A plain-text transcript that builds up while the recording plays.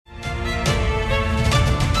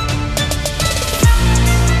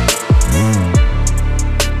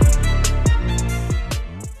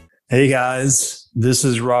Hey guys, this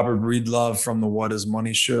is Robert Breedlove from the What is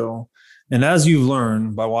Money show. And as you've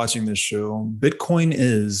learned by watching this show, Bitcoin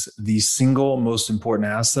is the single most important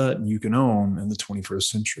asset you can own in the 21st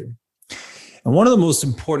century. And one of the most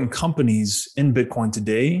important companies in Bitcoin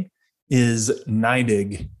today is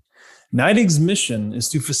NYDIG. NYDIG's mission is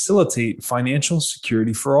to facilitate financial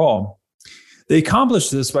security for all. They accomplish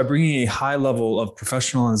this by bringing a high level of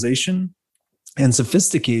professionalization and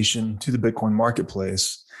sophistication to the Bitcoin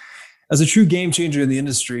marketplace. As a true game changer in the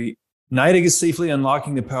industry, NYDIG is safely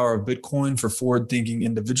unlocking the power of Bitcoin for forward-thinking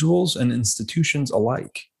individuals and institutions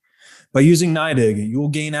alike. By using NYDIG, you will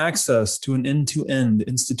gain access to an end-to-end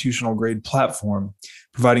institutional-grade platform,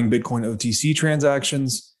 providing Bitcoin OTC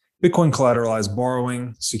transactions, Bitcoin collateralized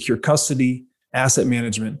borrowing, secure custody, asset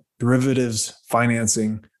management, derivatives,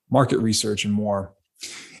 financing, market research, and more.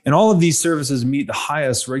 And all of these services meet the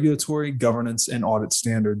highest regulatory, governance, and audit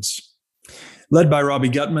standards. Led by Robbie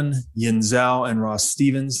Gutman, Yin Zhao, and Ross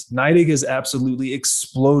Stevens, NYDIG has absolutely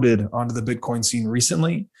exploded onto the Bitcoin scene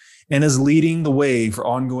recently and is leading the way for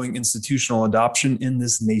ongoing institutional adoption in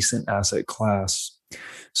this nascent asset class.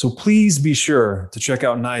 So please be sure to check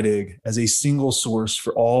out NYDIG as a single source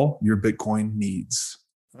for all your Bitcoin needs.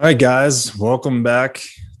 All right, guys, welcome back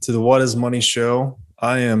to the What is Money show.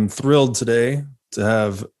 I am thrilled today to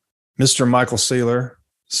have Mr. Michael Saylor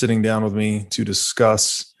sitting down with me to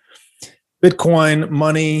discuss Bitcoin,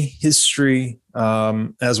 money, history,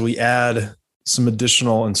 as we add some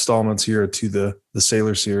additional installments here to the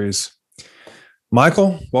Saylor series.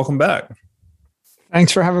 Michael, welcome back.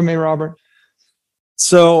 Thanks for having me, Robert.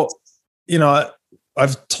 So,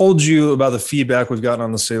 I've told you about the feedback we've gotten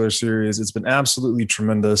on the Saylor series. It's been absolutely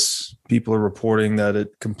tremendous. People are reporting that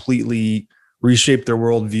it completely reshaped their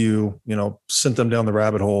worldview, sent them down the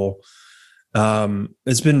rabbit hole.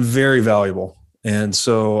 It's been very valuable. And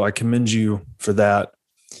so I commend you for that.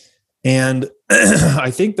 And I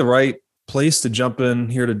think the right place to jump in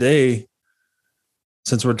here today,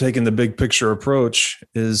 since we're taking the big picture approach,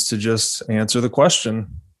 is to just answer the question,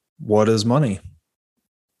 what is money?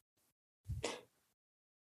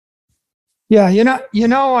 Yeah,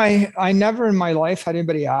 I never in my life had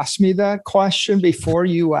anybody ask me that question before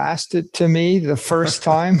you asked it to me the first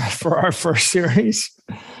time for our first series.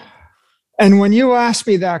 And when you asked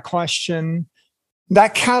me that question,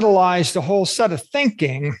 that catalyzed a whole set of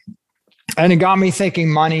thinking, and it got me thinking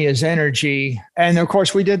money is energy. And of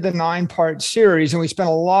course, we did the 9-part series, and we spent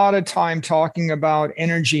a lot of time talking about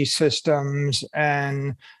energy systems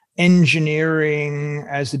and engineering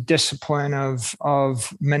as a discipline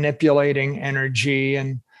of manipulating energy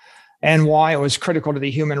and why it was critical to the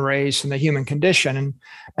human race and the human condition.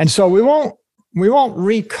 And so we won't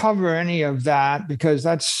recover any of that because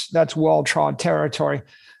that's well-trod territory.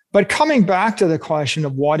 But coming back to the question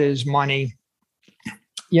of what is money,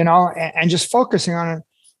 and just focusing on it,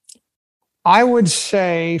 I would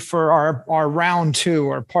say for our round 2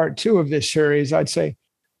 or part 2 of this series, I'd say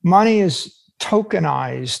money is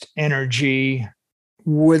tokenized energy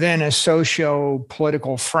within a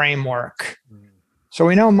socio-political framework. So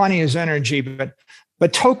we know money is energy, but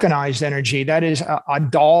tokenized energy, that is a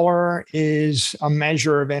dollar is a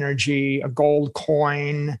measure of energy, a gold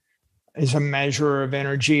coin is a measure of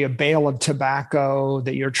energy, a bale of tobacco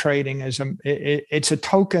that you're trading it's a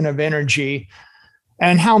token of energy.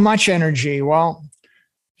 And how much energy? Well,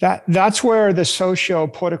 that's where the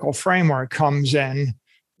socio-political framework comes in.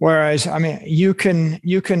 Whereas, you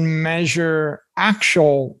can measure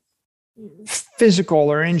actual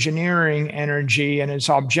physical or engineering energy and it's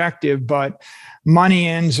objective, but money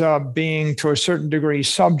ends up being to a certain degree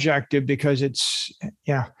subjective because it's,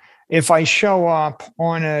 if I show up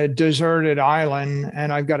on a deserted island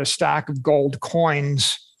and I've got a stack of gold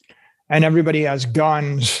coins and everybody has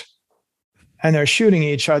guns and they're shooting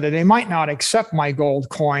each other, they might not accept my gold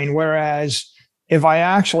coin. Whereas if I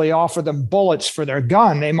actually offer them bullets for their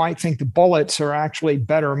gun, they might think the bullets are actually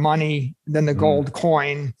better money than the gold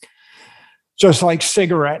coin. Just like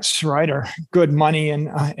cigarettes, right, are good money in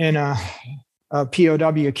a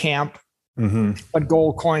POW camp, but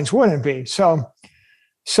gold coins wouldn't be.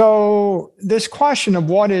 So this question of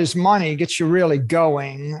what is money gets you really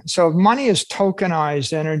going. So if money is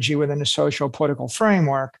tokenized energy within a social-political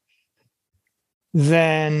framework,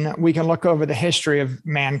 then we can look over the history of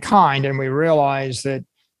mankind and we realize that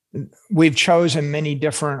we've chosen many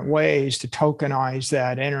different ways to tokenize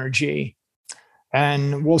that energy.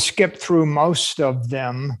 And we'll skip through most of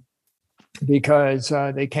them because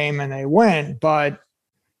they came and they went. But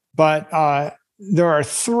there are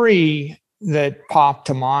 3 that pop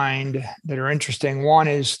to mind that are interesting. One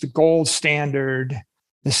is the gold standard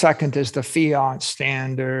The second is the fiat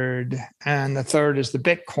standard. And the third is the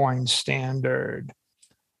Bitcoin standard.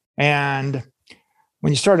 And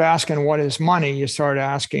when you start asking what is money, you start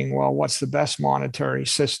asking, well, what's the best monetary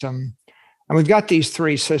system? And we've got these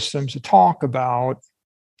three systems to talk about.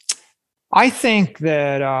 I think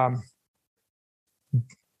that,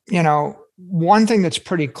 one thing that's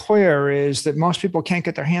pretty clear is that most people can't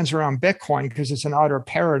get their hands around Bitcoin because it's an utter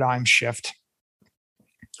paradigm shift.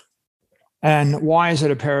 And why is it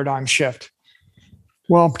a paradigm shift?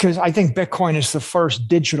 Well, because I think Bitcoin is the first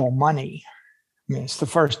digital money. I mean, it's the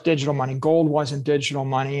first digital money. Gold wasn't digital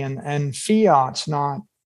money, and fiat's not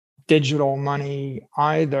digital money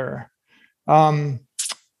either. And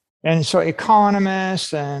so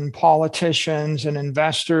economists and politicians and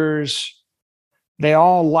investors, they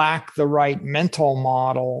all lack the right mental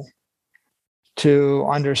model to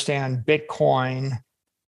understand Bitcoin,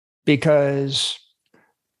 because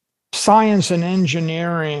science and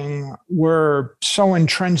engineering were so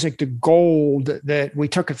intrinsic to gold that we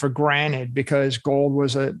took it for granted, because gold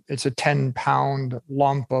it's a 10-pound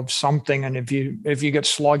lump of something. And if you get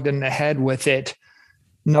slugged in the head with it,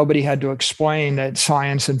 nobody had to explain that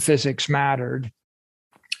science and physics mattered.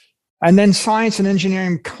 And then science and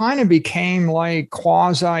engineering kind of became like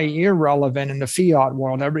quasi irrelevant in the fiat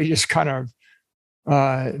world. Everybody just kind of,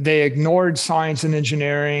 they ignored science and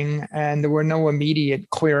engineering, and there were no immediate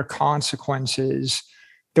clear consequences.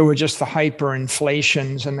 There were just the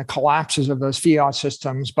hyperinflations and the collapses of those fiat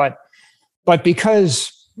systems. But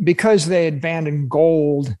because they had abandoned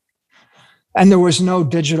gold and there was no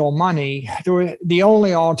digital money, the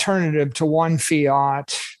only alternative to one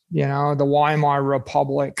fiat, the Weimar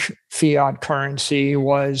Republic fiat currency,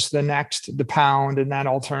 was the pound, and that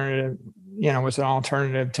alternative, was an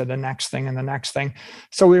alternative to the next thing and the next thing.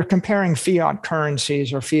 So we were comparing fiat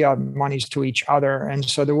currencies or fiat monies to each other. And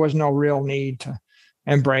so there was no real need to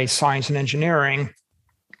embrace science and engineering.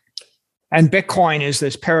 And Bitcoin is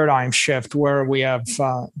this paradigm shift where we have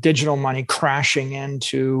digital money crashing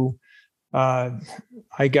into, I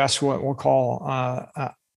guess, what we'll call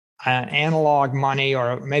an analog money,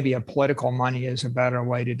 or maybe a political money is a better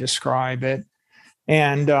way to describe it.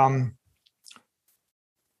 And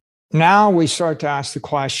now we start to ask the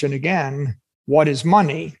question again, what is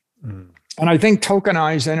money? Mm. And I think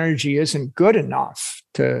tokenized energy isn't good enough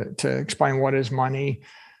to explain what is money.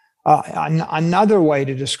 Another way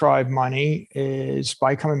to describe money is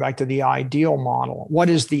by coming back to the ideal model. What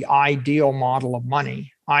is the ideal model of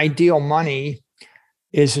money? Ideal money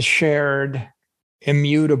is a shared,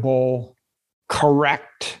 immutable,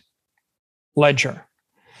 correct ledger.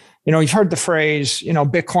 You've heard the phrase,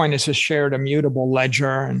 Bitcoin is a shared, immutable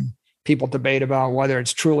ledger, and people debate about whether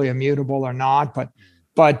it's truly immutable or not.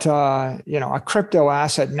 But a crypto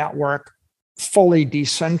asset network, fully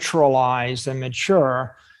decentralized and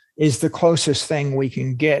mature, is the closest thing we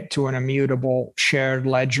can get to an immutable shared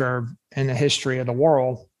ledger in the history of the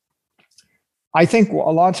world. I think a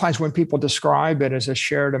lot of times when people describe it as a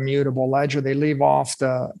shared immutable ledger, they leave off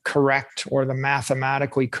the correct or the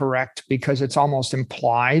mathematically correct, because it's almost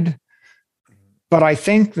implied. But I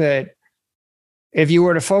think that if you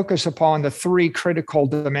were to focus upon the three critical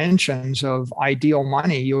dimensions of ideal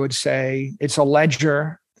money, you would say it's a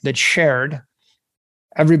ledger that's shared.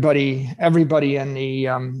 Everybody in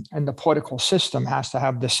the political system has to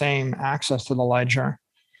have the same access to the ledger.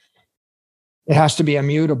 It has to be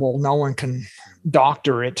immutable. No one can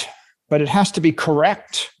doctor it, but it has to be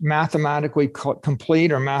correct, mathematically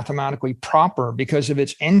complete, or mathematically proper, because if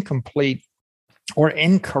it's incomplete or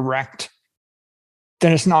incorrect,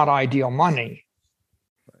 then it's not ideal money.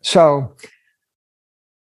 So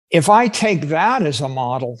if I take that as a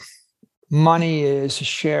model, money is a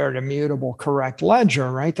shared, immutable, correct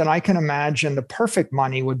ledger, right? Then I can imagine the perfect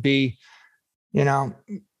money would be,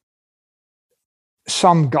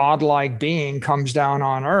 some godlike being comes down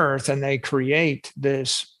on earth and they create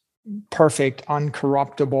this perfect,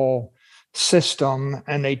 uncorruptible system,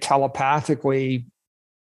 and they telepathically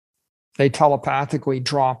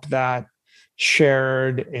drop that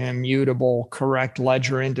shared, immutable, correct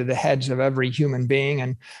ledger into the heads of every human being.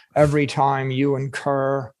 And every time you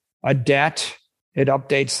incur a debt, it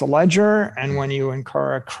updates the ledger. And when you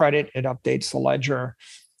incur a credit, it updates the ledger.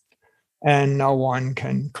 And no one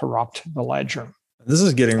can corrupt the ledger. This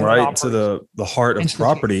is getting right to the heart of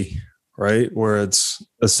property, right? Where it's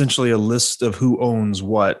essentially a list of who owns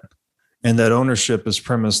what. And that ownership is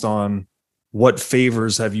premised on what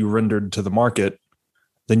favors have you rendered to the market.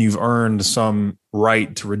 Then you've earned some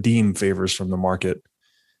right to redeem favors from the market.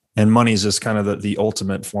 And money is just kind of the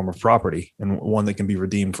ultimate form of property, and one that can be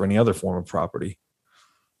redeemed for any other form of property.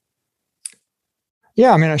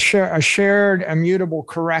 Yeah, I mean, a shared immutable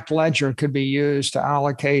correct ledger could be used to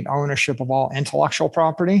allocate ownership of all intellectual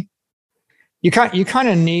property. You kind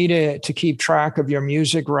of need it to keep track of your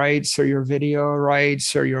music rights or your video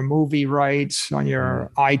rights or your movie rights on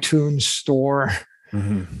your iTunes store.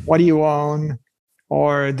 Mm-hmm. What do you own?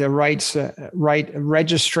 Or the rights,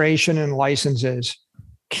 registration and licenses.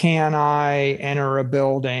 Can I enter a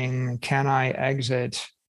building? Can I exit?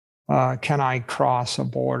 Can I cross a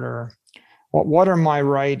border? What are my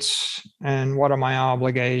rights and what are my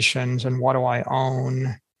obligations and what do I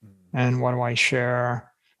own and what do I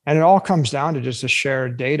share? And it all comes down to just a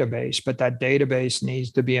shared database, but that database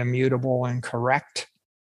needs to be immutable and correct.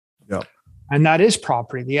 Yep. And that is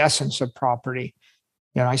property, the essence of property.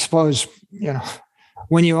 I suppose,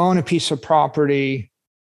 when you own a piece of property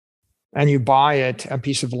and you buy it, a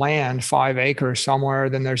piece of land, 5 acres somewhere,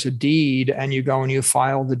 then there's a deed and you go and you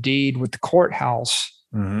file the deed with the courthouse.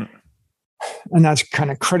 Mm-hmm. And that's kind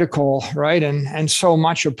of critical, right? And so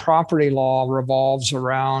much of property law revolves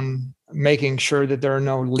around making sure that there are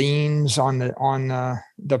no liens on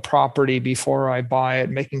the property before I buy it,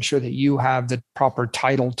 making sure that you have the proper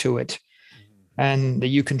title to it and that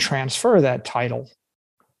you can transfer that title.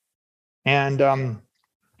 And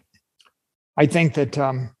I think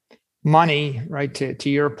that money, right, to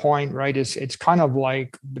your point, right, it's kind of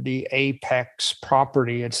like the apex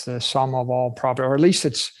property. It's the sum of all property, or at least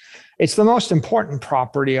it's the most important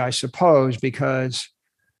property, I suppose, because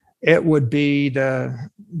it would be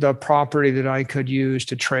the property that I could use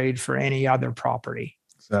to trade for any other property.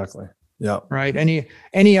 Exactly. Yeah. Right.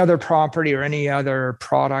 Any other property or any other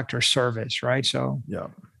product or service. Right. So yeah,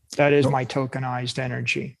 that is my tokenized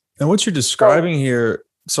energy. And what you're describing here,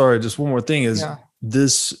 sorry, just one more thing is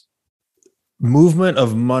this movement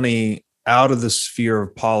of money out of the sphere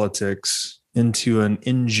of politics into an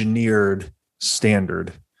engineered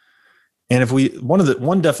standard. And if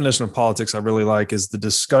one definition of politics I really like is the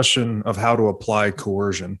discussion of how to apply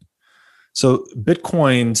coercion. So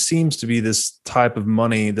Bitcoin seems to be this type of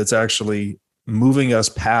money that's actually moving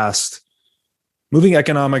economics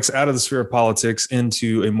out of the sphere of politics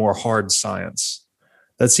into a more hard science.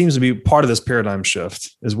 That seems to be part of this paradigm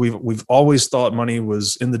shift. Is we've always thought money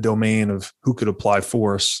was in the domain of who could apply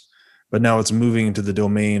force, but now it's moving into the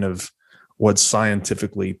domain of what's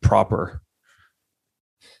scientifically proper.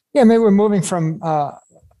 Yeah, maybe we're moving from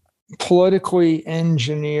politically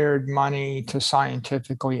engineered money to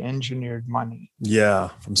scientifically engineered money. Yeah,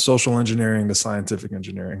 from social engineering to scientific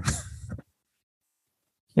engineering.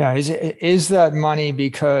 Yeah, is that money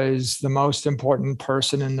because the most important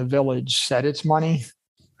person in the village said it's money?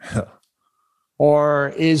 Or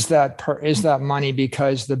is that money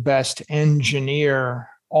because the best engineer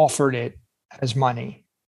offered it as money?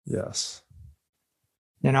 Yes.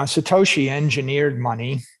 Satoshi engineered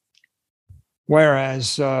money.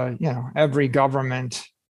 Whereas, every government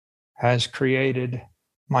has created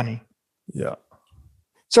money. Yeah.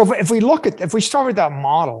 So if we start with that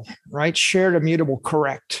model, right, shared, immutable,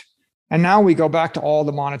 correct, and now we go back to all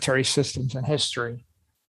the monetary systems in history,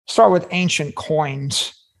 start with ancient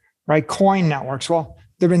coins, right, coin networks. Well,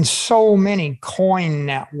 there have been so many coin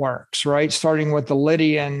networks, right, starting with the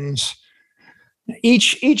Lydians.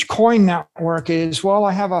 Each coin network is, well,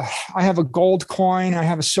 I have a gold coin, I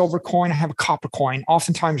have a silver coin, I have a copper coin.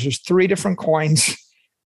 Oftentimes there's 3 different coins,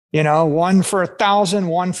 one for 1,000,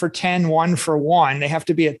 one for 10, one for 1. They have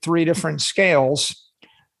to be at 3 different scales.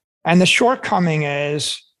 And the shortcoming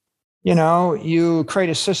is, you create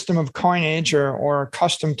a system of coinage or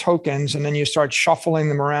custom tokens, and then you start shuffling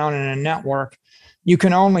them around in a network. You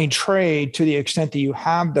can only trade to the extent that you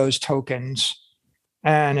have those tokens.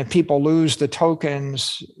 And if people lose the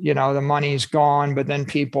tokens, the money's gone, but then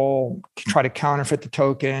people try to counterfeit the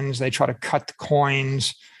tokens. They try to cut the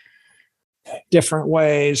coins different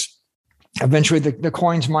ways. Eventually, the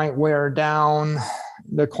coins might wear down.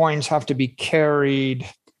 The coins have to be carried.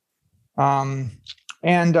 So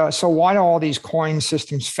why do all these coin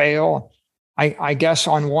systems fail? I guess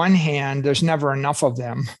on one hand, there's never enough of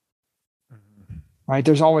them. Right?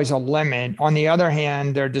 There's always a limit. On the other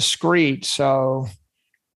hand, they're discrete. So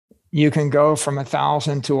you can go from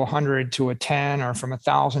 1,000 to 100 to a 10, or from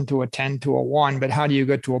 1,000 to a 10 to a 1. But how do you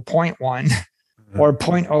get to a 0.1 or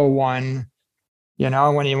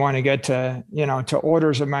 0.01? When you want to get to, to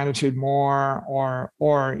orders of magnitude more,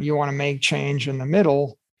 or you want to make change in the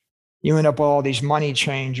middle, you end up with all these money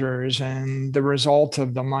changers. And the result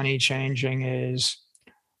of the money changing is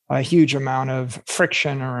a huge amount of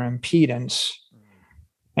friction or impedance.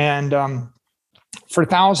 And for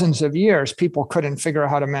thousands of years, people couldn't figure out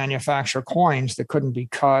how to manufacture coins that couldn't be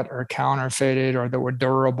cut or counterfeited or that were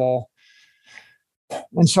durable.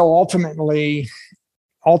 And so ultimately,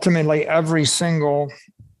 ultimately every single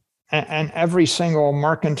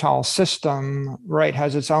mercantile system, right,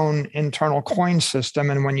 has its own internal coin system.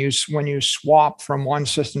 And when you swap from one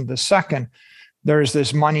system to the second, there's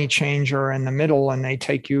this money changer in the middle, and they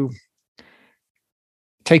take you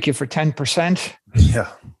for 10%.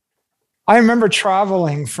 Yeah. I remember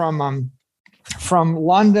traveling from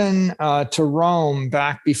London to Rome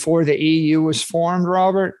back before the EU was formed,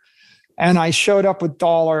 Robert. And I showed up with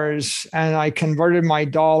dollars, and I converted my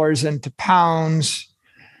dollars into pounds.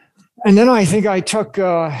 And then I think I took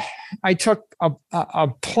a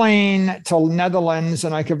plane to Netherlands,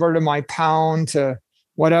 and I converted my pound to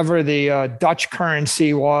whatever the Dutch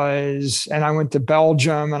currency was. And I went to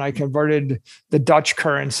Belgium, and I converted the Dutch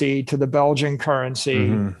currency to the Belgian currency.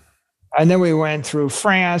 Mm-hmm. And then we went through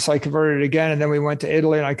France, I converted it again. And then we went to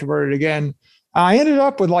Italy, and I converted it again. I ended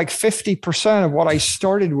up with like 50% of what I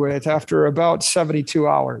started with after about 72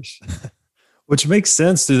 hours. Which makes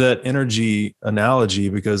sense through that energy analogy,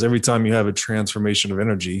 because every time you have a transformation of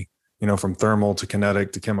energy, from thermal to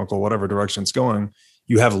kinetic to chemical, whatever direction it's going,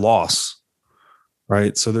 you have loss,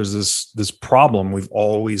 right? So there's this problem we've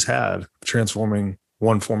always had, transforming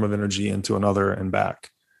one form of energy into another and back.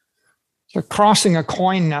 So crossing a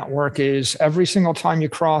coin network is every single time you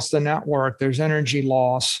cross the network, there's energy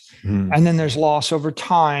loss. Mm. And then there's loss over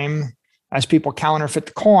time as people counterfeit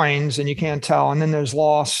the coins, and you can't tell. And then there's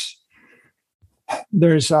loss.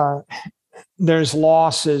 There's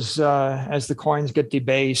loss as the coins get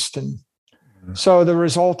debased. And so the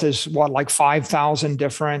result is like 5,000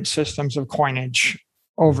 different systems of coinage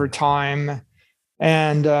over time.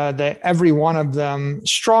 And every one of them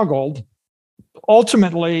struggled.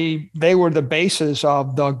 Ultimately, they were the basis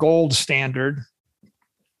of the gold standard.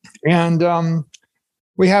 And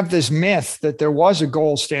we have this myth that there was a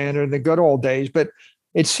gold standard in the good old days, but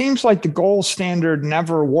it seems like the gold standard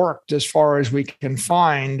never worked as far as we can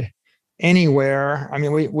find anywhere. I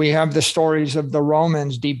mean, we have the stories of the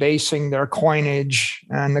Romans debasing their coinage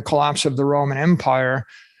and the collapse of the Roman Empire.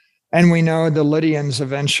 And we know the Lydians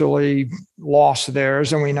eventually lost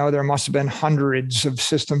theirs, and we know there must have been hundreds of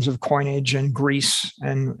systems of coinage in Greece,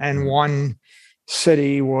 and one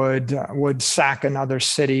city would sack another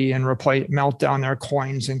city and melt down their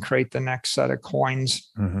coins and create the next set of coins.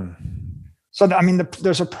 Mm-hmm. So,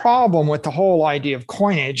 there's a problem with the whole idea of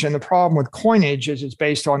coinage, and the problem with coinage is it's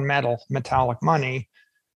based on metallic money.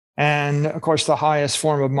 And of course, the highest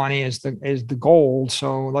form of money is the gold.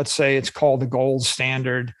 So let's say it's called the gold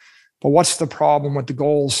standard. But what's the problem with the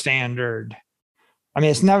gold standard?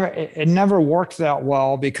 It never worked that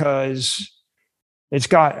well, because it's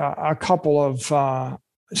got a couple of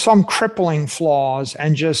some crippling flaws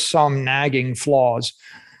and just some nagging flaws.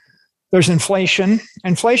 There's inflation.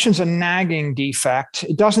 Inflation's a nagging defect.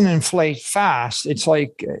 It doesn't inflate fast. It's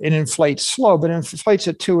like it inflates slow, but it inflates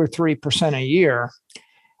at 2 or 3% a year.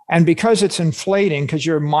 And because it's inflating, because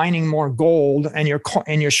you're mining more gold and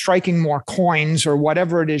you're striking more coins or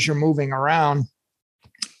whatever it is you're moving around,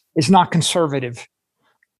 it's not conservative.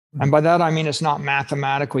 And by that, I mean it's not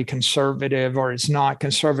mathematically conservative, or it's not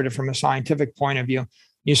conservative from a scientific point of view.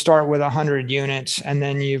 You start with 100 units, and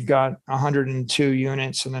then you've got 102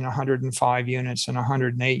 units, and then 105 units, and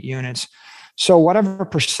 108 units. So whatever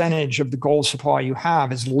percentage of the gold supply you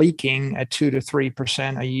have is leaking at 2 to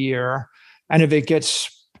 3% a year. And if it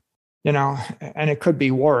gets and it could be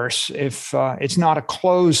worse if it's not a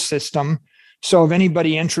closed system. So if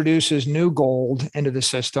anybody introduces new gold into the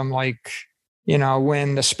system, like,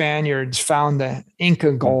 when the Spaniards found the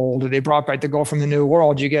Inca gold, or they brought back the gold from the New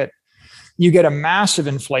World, you get a massive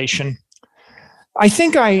inflation. I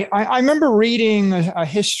think I remember reading a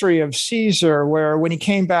history of Caesar, where when he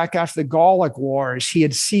came back after the Gallic Wars, he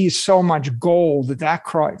had seized so much gold that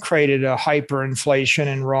created a hyperinflation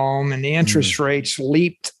in Rome, and the interest rates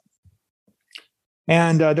leaped.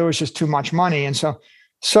 And there was just too much money. And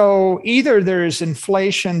so either there's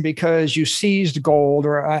inflation because you seized gold,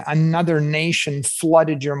 or another nation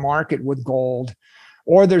flooded your market with gold,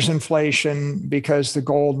 or there's inflation because the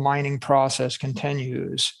gold mining process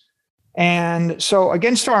continues. And so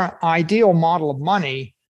against our ideal model of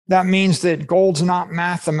money, that means that gold's not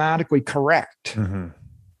mathematically correct. Mm-hmm.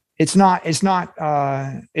 It's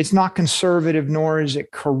not conservative, nor is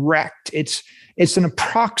it correct. It's an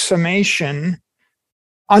approximation.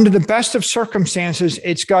 Under the best of circumstances,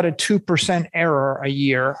 it's got a 2% error a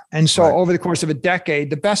year. And so over the course of a decade,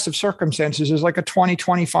 the best of circumstances is like a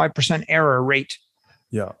 20-25% error rate.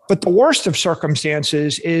 Yeah. But the worst of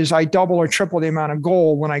circumstances is I double or triple the amount of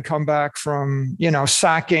gold when I come back from,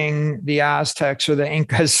 sacking the Aztecs or the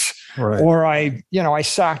Incas, or I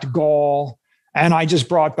sacked Gaul and I just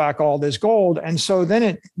brought back all this gold. And so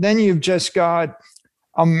then you've just got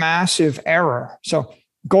a massive error. So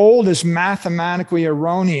gold is mathematically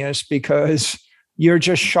erroneous because you're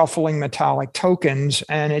just shuffling metallic tokens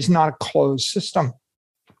and it's not a closed system.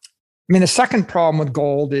 I mean, the second problem with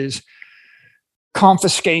gold is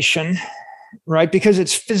confiscation, right? Because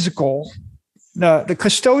it's physical. The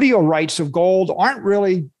custodial rights of gold aren't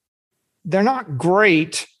really, they're not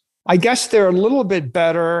great. I guess they're a little bit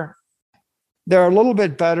better. They're a little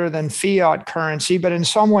bit better than fiat currency, but in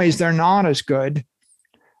some ways they're not as good.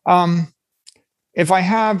 If I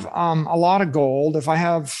have a lot of gold, if I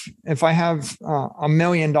have $1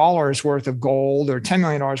 million worth of gold or $10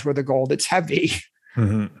 million worth of gold, it's heavy,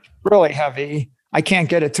 really heavy. I can't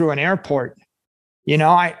get it through an airport. You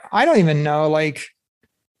know, I don't even know, like,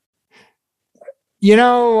 you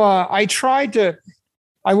know, I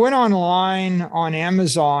went online on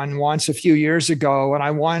Amazon once a few years ago, and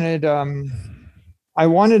I wanted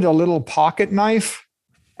a little pocket knife.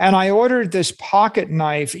 And I ordered this pocket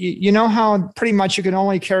knife. You know how pretty much you can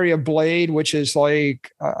only carry a blade, which is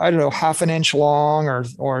like, I don't know, half an inch long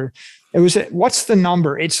or it was, what's the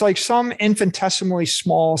number? It's like some infinitesimally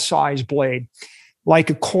small size blade, like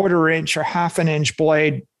a 1/4 inch or half an inch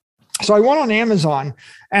blade. So I went on Amazon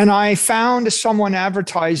and I found someone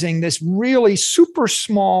advertising this really super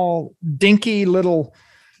small, dinky little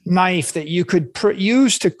knife that you could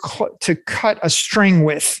use to cut a string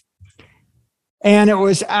with. And it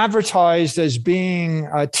was advertised as being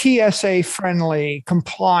a TSA friendly,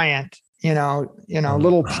 compliant,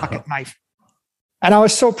 little pocket knife. And I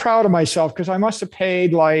was so proud of myself because I must have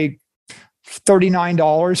paid like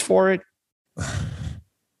 $39 for it.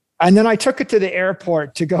 And then I took it to the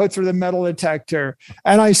airport to go through the metal detector.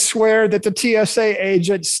 And I swear that the TSA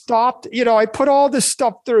agent stopped, I put all this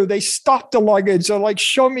stuff through. They stopped the luggage. They're like,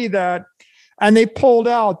 show me that. And they pulled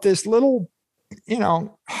out this little,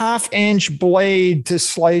 half-inch blade to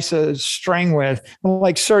slice a string with. I'm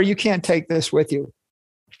like, sir, you can't take this with you.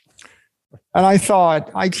 And I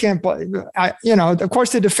thought, I can't, of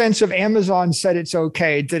course, the defense of Amazon said it's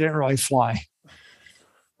okay. It didn't really fly.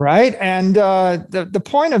 Right. And the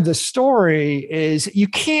point of the story is you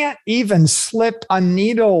can't even slip a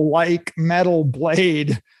needle-like metal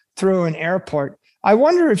blade through an airport. I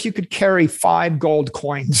wonder if you could carry 5 gold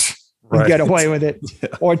coins and get away with it,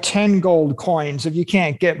 or 10 gold coins if you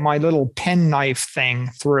can't get my little penknife thing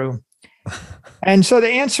through. And so the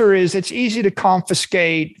answer is it's easy to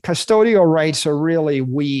confiscate. Custodial rights are really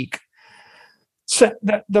weak. So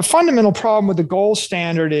the fundamental problem with the gold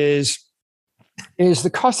standard is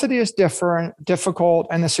the custody is difficult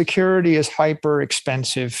and the security is hyper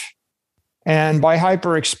expensive. And by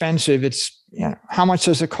hyper expensive, it's, how much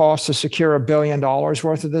does it cost to secure $1 billion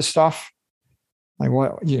worth of this stuff? Like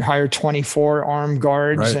what, you hire 24 armed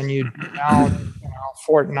guards and you down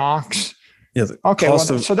Fort Knox. Yeah.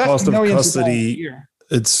 So that's millions of custody, a year.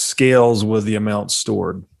 It scales with the amount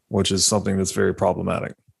stored, which is something that's very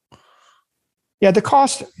problematic. Yeah, the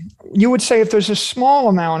cost, you would say if there's a small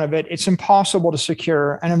amount of it, it's impossible to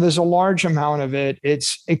secure. And if there's a large amount of it,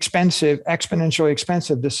 it's expensive, exponentially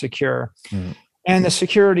expensive to secure. And the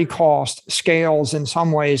security cost scales in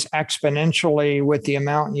some ways exponentially with the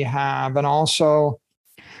amount you have and also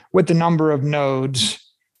with the number of nodes.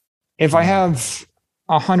 If I have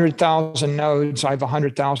 100,000 nodes, I have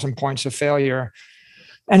 100,000 points of failure.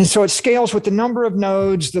 And so it scales with the number of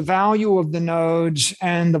nodes, the value of the nodes,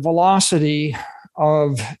 and the velocity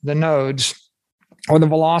of the nodes, or the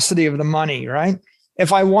velocity of the money, right?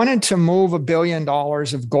 If I wanted to move $1 billion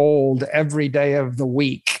of gold every day of the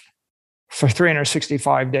week for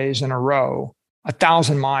 365 days in a row,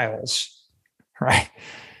 1,000 miles, right?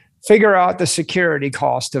 Figure out the security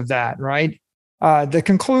cost of that, right? The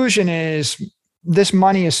conclusion is this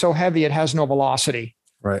money is so heavy, it has no velocity.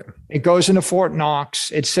 Right. It goes into Fort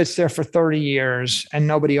Knox. It sits there for 30 years and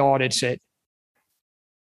nobody audits it.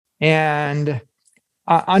 And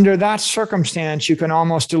under that circumstance, you can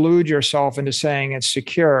almost delude yourself into saying it's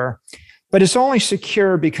secure, but it's only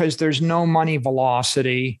secure because there's no money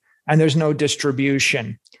velocity and there's no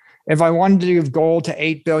distribution. If I wanted to give gold to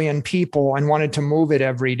 8 billion people and wanted to move it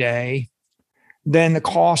every day, then the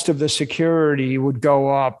cost of the security would go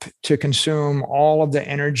up to consume all of the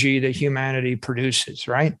energy that humanity produces,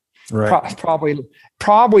 right? Right.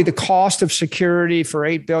 Probably the cost of security for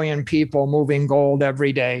 8 billion people moving gold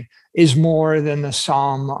every day is more than the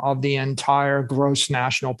sum of the entire gross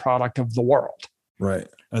national product of the world. Right.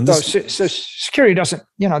 And so security doesn't,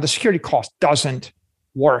 the security cost doesn't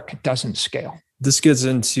work, it doesn't scale. This gets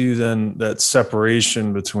into then that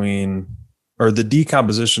separation between, or the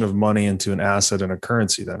decomposition of money into an asset and a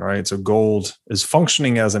currency then, right? So gold is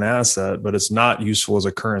functioning as an asset, but it's not useful as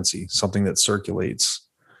a currency, something that circulates.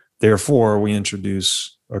 Therefore, we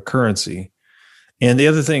introduce a currency. And the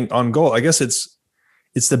other thing on gold, I guess it's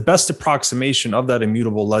the best approximation of that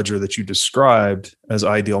immutable ledger that you described as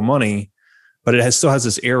ideal money, but it still has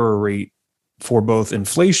this error rate for both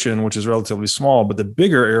inflation, which is relatively small, but the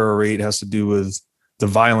bigger error rate has to do with the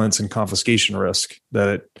violence and confiscation risk,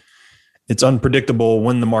 that it's unpredictable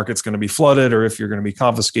when the market's going to be flooded, or if you're going to be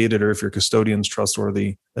confiscated, or if your custodian's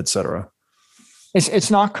trustworthy, et cetera.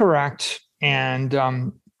 It's not correct.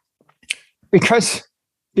 And because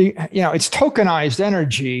it's tokenized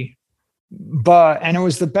energy, and it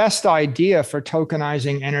was the best idea for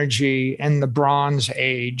tokenizing energy in the Bronze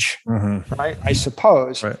Age, right? I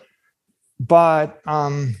suppose. Right. But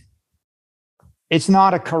it's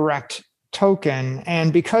not a correct token.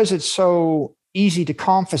 And because it's so easy to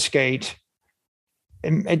confiscate,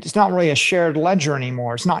 it's not really a shared ledger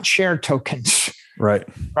anymore. It's not shared tokens. Right.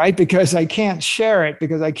 Right. Because I can't share it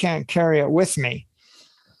because I can't carry it with me.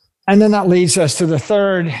 And then that leads us to the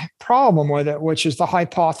third problem with it, which is the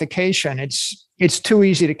hypothecation. It's too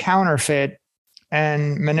easy to counterfeit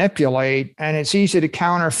and manipulate. And it's easy to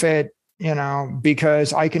counterfeit,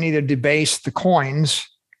 because I can either debase the coins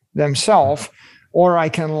themselves, or I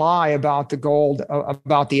can lie about the gold,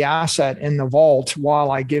 about the asset in the vault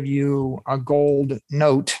while I give you a gold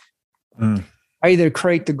note. I either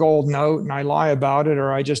create the gold note and I lie about it,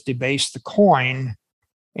 or I just debase the coin.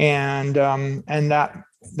 And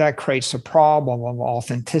that creates a problem of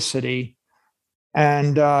authenticity.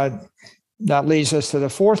 And that leads us to the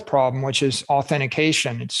fourth problem, which is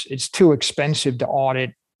authentication. It's too expensive to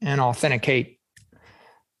audit and authenticate.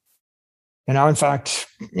 In fact,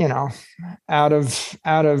 out of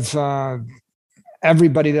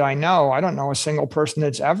everybody that I know, I don't know a single person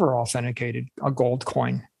that's ever authenticated a gold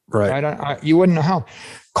coin. Right. You wouldn't know how.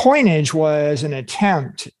 Coinage was an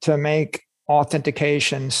attempt to make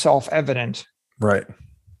authentication self-evident. Right.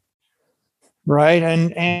 Right.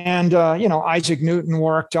 And Isaac Newton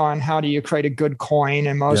worked on how do you create a good coin,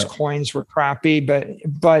 and most coins were crappy,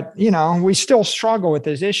 but we still struggle with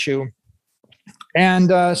this issue.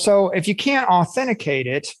 And so if you can't authenticate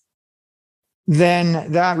it,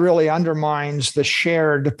 then that really undermines the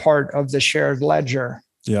shared part of the shared ledger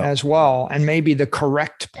as well, and maybe the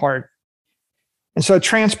correct part. And so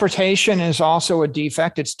transportation is also a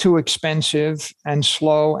defect. It's too expensive and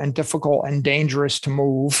slow and difficult and dangerous to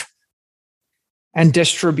move. And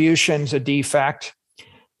distribution's a defect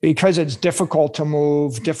because it's difficult to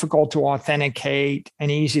move, difficult to authenticate,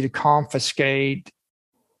 and easy to confiscate.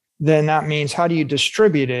 Then that means, how do you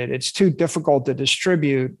distribute it? It's too difficult to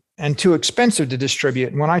distribute and too expensive to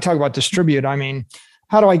distribute. And when I talk about distribute, I mean,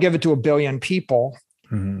 how do I give it to 1 billion people?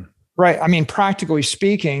 Right. I mean, practically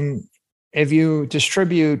speaking, if you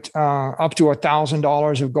distribute up to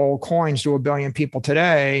 $1,000 of gold coins to 1 billion people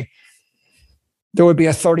today, there would be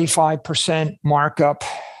a 35% markup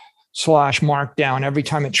 / markdown every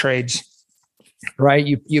time it trades, right?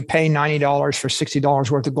 You pay $90 for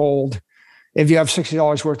 $60 worth of gold. If you have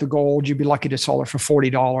 $60 worth of gold, you'd be lucky to sell it for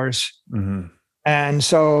 $40. And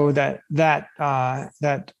so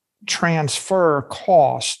that transfer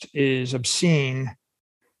cost is obscene.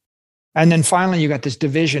 And then finally, you got this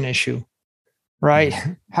division issue, right?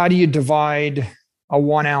 How do you divide a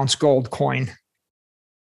 1 ounce gold coin?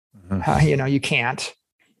 You can't.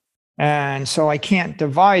 And so I can't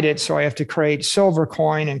divide it. So I have to create silver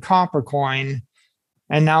coin and copper coin.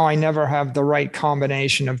 And now I never have the right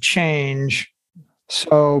combination of change.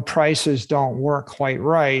 So prices don't work quite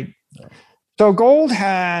right. So gold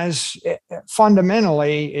has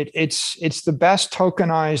fundamentally, it's the best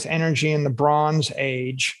tokenized energy in the Bronze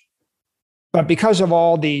Age. But because of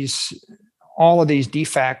all of these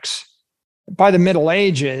defects, by the Middle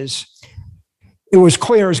Ages, it was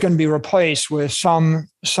clear it was going to be replaced with some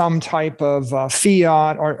type of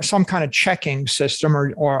fiat or some kind of checking system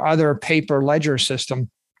or other paper ledger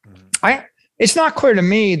system. It's not clear to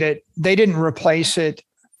me that they didn't replace it.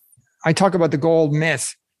 I talk about the gold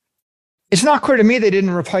myth. It's not clear to me they didn't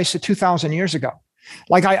replace it 2,000 years ago.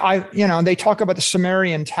 Like they talk about the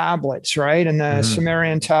Sumerian tablets, right? And the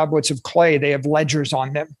Sumerian tablets of clay, they have ledgers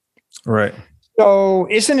on them. Right. So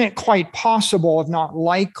isn't it quite possible, if not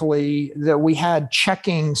likely, that we had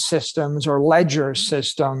checking systems or ledger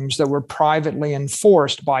systems that were privately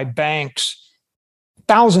enforced by banks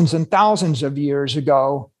thousands and thousands of years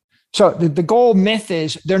ago? So the gold myth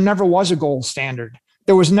is there never was a gold standard.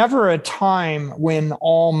 There was never a time when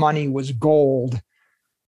all money was gold.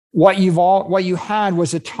 What you had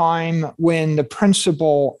was a time when the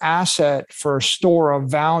principal asset for store of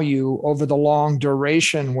value over the long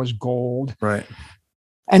duration was gold. Right.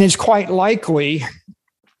 And it's quite likely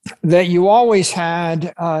that you always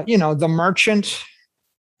had, the merchant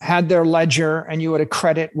had their ledger, and you had a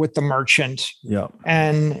credit with the merchant. Yeah.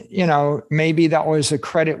 And, maybe that was a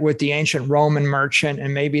credit with the ancient Roman merchant,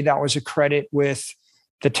 and maybe that was a credit with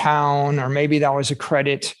the town, or maybe that was a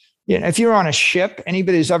credit. If you're on a ship,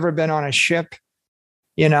 anybody who's ever been on a ship,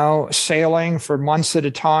 sailing for months at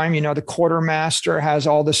a time, the quartermaster has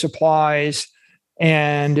all the supplies.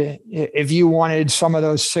 And if you wanted some of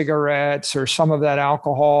those cigarettes or some of that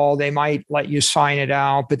alcohol, they might let you sign it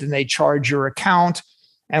out, but then they charge your account.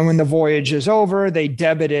 And when the voyage is over, they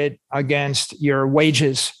debit it against your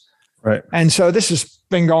wages. Right. And so this has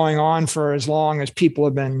been going on for as long as people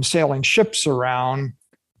have been sailing ships around.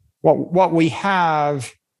 What we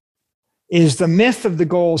have is the myth of the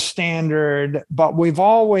gold standard, but we've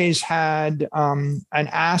always had an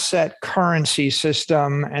asset currency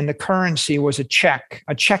system, and the currency was a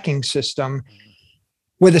checking system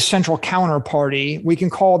with a central counterparty. We can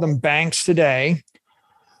call them banks today,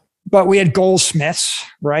 but we had goldsmiths,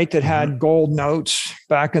 right, that had gold notes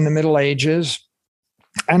back in the Middle Ages.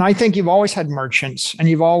 And I think you've always had merchants, and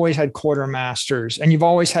you've always had quartermasters, and you've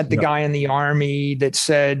always had the guy in the army that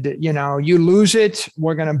said, you lose it,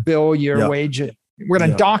 we're going to bill your wages. We're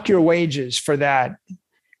going to dock your wages for that,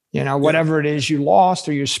 whatever it is you lost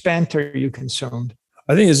or you spent or you consumed.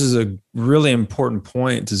 I think this is a really important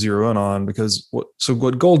point to zero in on, because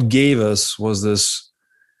what gold gave us was this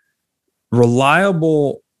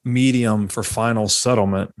reliable medium for final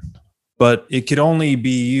settlement, but it could only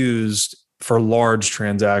be used for large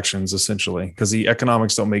transactions, essentially, because the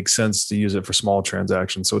economics don't make sense to use it for small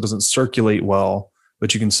transactions. So it doesn't circulate well,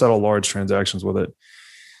 but you can settle large transactions with it.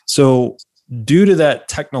 So due to that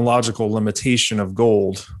technological limitation of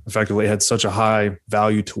gold, effectively it had such a high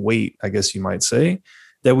value to weight, I guess you might say,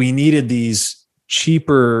 that we needed these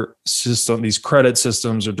cheaper systems, these credit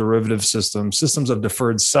systems or derivative systems of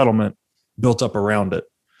deferred settlement built up around it.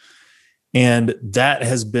 And that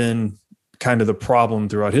has been kind of the problem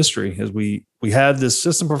throughout history, is we had this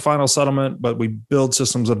system for final settlement, but we build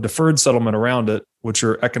systems of deferred settlement around it, which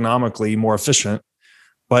are economically more efficient,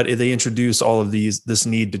 but they introduce all of this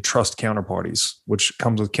need to trust counterparties, which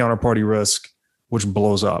comes with counterparty risk, which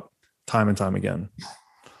blows up time and time again.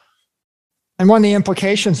 And one of the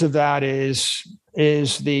implications of that is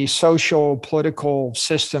the social political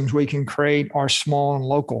systems we can create are small and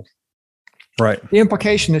local. Right. The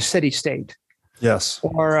implication is city-state. Yes.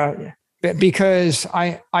 Or because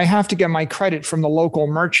I have to get my credit from the local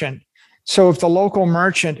merchant. So if the local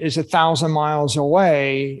merchant is 1,000 miles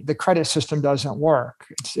away, the credit system doesn't work.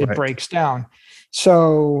 It breaks down.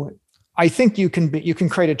 So I think you can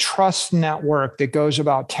create a trust network that goes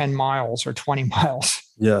about 10 miles or 20 miles.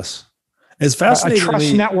 Yes. It's fascinating. A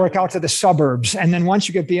trust network out to the suburbs. And then once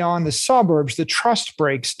you get beyond the suburbs, the trust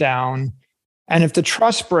breaks down. And if the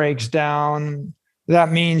trust breaks down,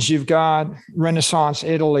 that means you've got Renaissance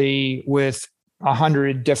Italy with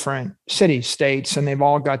 100 different city-states, and they've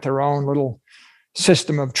all got their own little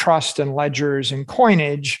system of trust and ledgers and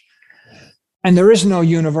coinage. And there is no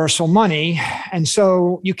universal money. And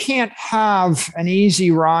so you can't have an easy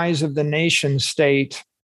rise of the nation state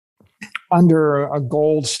under a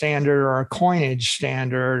gold standard or a coinage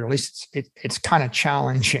standard. At least it's kind of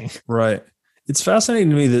challenging. Right. It's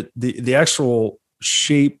fascinating to me that the actual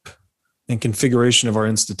shape and configuration of our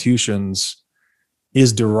institutions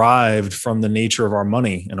is derived from the nature of our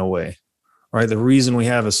money in a way, right? The reason we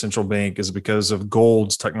have a central bank is because of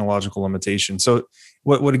gold's technological limitation. So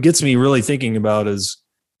what it gets me really thinking about is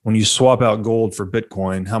when you swap out gold for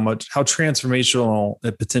Bitcoin, how transformational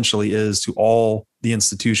it potentially is to all the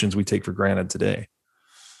institutions we take for granted today.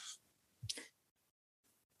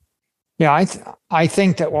 Yeah, I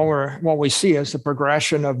think that what we see is the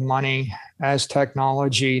progression of money as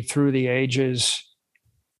technology through the ages.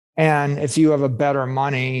 And if you have a better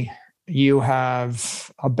money, you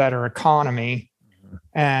have a better economy.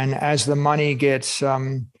 And as the money gets,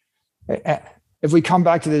 if we come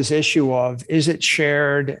back to this issue of, is it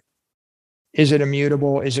shared? Is it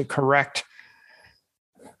immutable? Is it correct?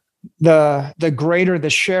 The greater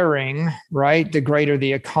the sharing, right? The greater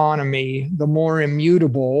the economy, the more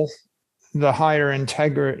immutable, the higher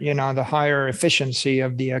integrity, the higher efficiency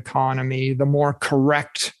of the economy, the more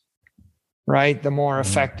correct, right? The more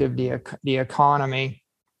effective the economy.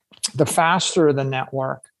 The faster the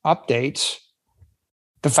network updates,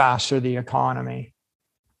 the faster the economy.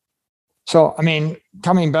 So,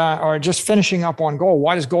 coming back or just finishing up on gold,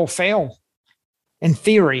 why does gold fail? In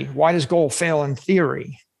theory, why does gold fail in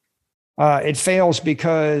theory? It fails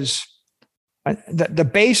because the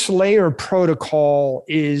base layer protocol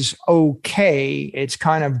is okay. It's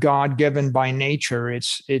kind of God-given by nature.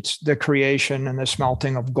 It's the creation and the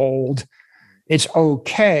smelting of gold. It's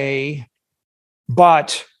okay,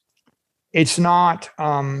 but it's not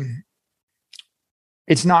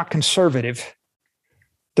conservative.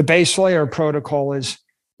 The base layer protocol is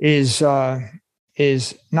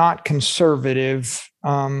not conservative.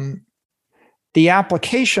 The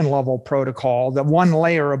application level protocol, the one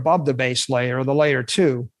layer above the base layer, the layer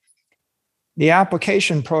 2, the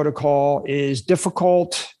application protocol is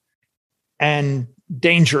difficult and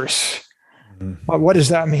dangerous. But what does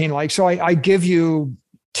that mean? Like, so I give you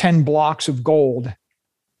 10 blocks of gold.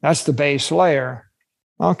 That's the base layer.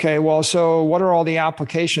 Okay, well, so what are all the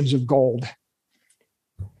applications of gold?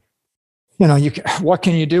 What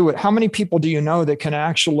can you do with, how many people do you know that can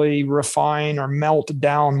actually refine or melt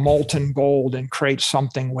down molten gold and create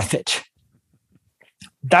something with it?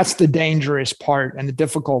 That's the dangerous part and the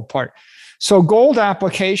difficult part. So gold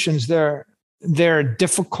applications, they're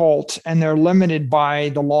difficult and they're limited by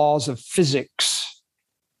the laws of physics.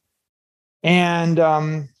 And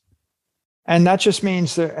that just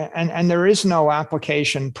means that, and there is no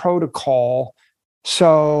application protocol.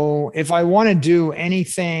 So if I want to do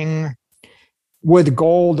anything with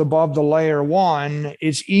gold above the layer 1,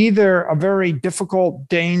 it's either a very difficult,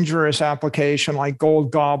 dangerous application like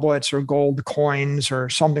gold goblets or gold coins or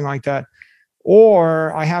something like that,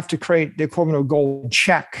 or I have to create the equivalent of gold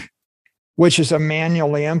check, which is a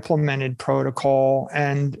manually implemented protocol.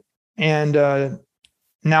 And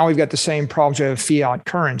now we've got the same problems with fiat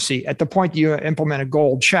currency. At the point you implement a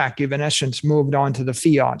gold check, you've in essence moved on to the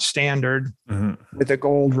fiat standard with a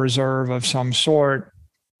gold reserve of some sort.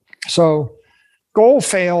 So gold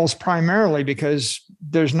fails primarily because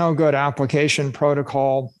there's no good application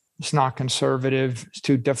protocol. It's not conservative. It's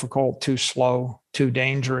too difficult, too slow, too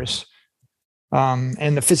dangerous.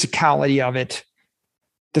 And the physicality of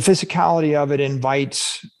it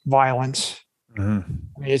invites violence. I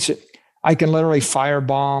mean, I can literally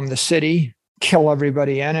firebomb the city, kill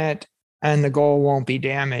everybody in it, and the gold won't be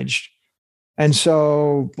damaged. And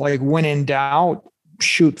so, like, when in doubt,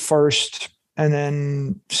 shoot first and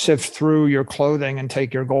then sift through your clothing and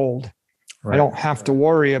take your gold. Right. I don't have to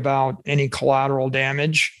worry about any collateral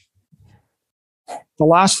damage. The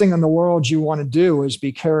last thing in the world you want to do is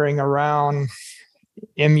be carrying around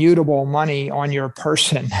immutable money on your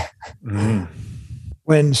person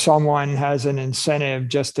when someone has an incentive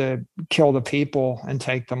just to kill the people and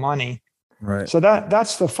take the money. Right. So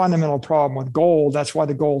that's the fundamental problem with gold. That's why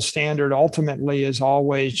the gold standard ultimately has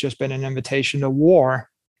always just been an invitation to war.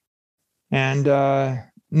 And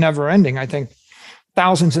never ending. I think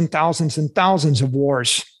thousands and thousands and thousands of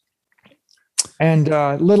wars and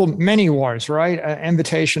many wars, right?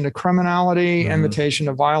 Invitation to criminality, invitation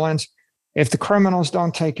to violence. If the criminals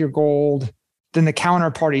don't take your gold, then the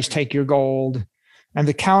counterparties take your gold. And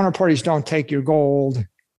the counterparties don't take your gold,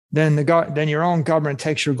 then your own government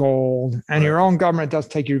takes your gold. And your own government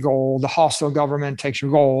doesn't take your gold. The hostile government takes your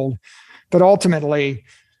gold. But ultimately,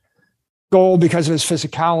 gold, because of its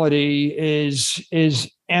physicality, is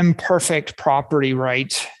imperfect property,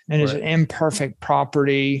 right? And is an imperfect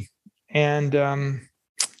property, and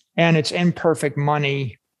it's imperfect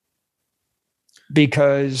money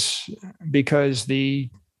because the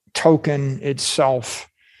token itself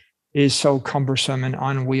is so cumbersome and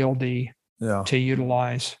unwieldy to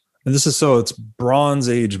utilize. And it's Bronze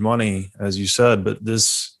Age money, as you said, but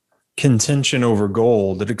this contention over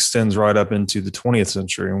gold, it extends right up into the 20th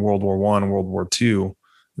century. In World War I and World War II,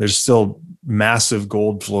 there's still massive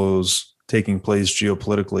gold flows taking place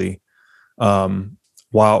geopolitically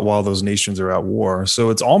while those nations are at war.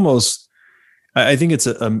 So it's almost, I think it's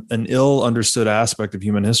an ill understood aspect of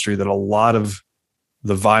human history that a lot of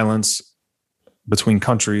the violence between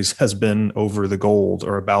countries has been over the gold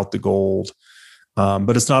or about the gold,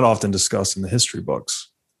 but it's not often discussed in the history books.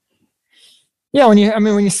 Yeah, when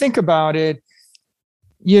you think about it,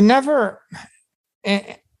 you never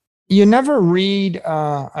read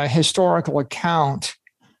a historical account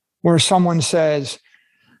where someone says,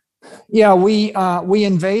 "Yeah, we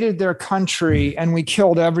invaded their country and we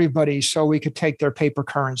killed everybody so we could take their paper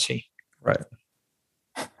currency." Right.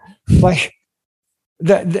 Like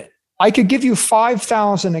I could give you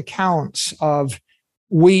 5,000 accounts of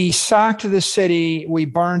we sacked the city, we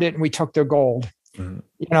burned it, and we took their gold.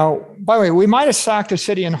 By the way, we might have sacked the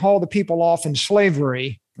city and hauled the people off in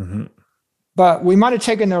slavery, but we might have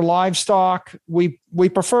taken their livestock. We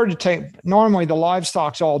prefer to take, normally the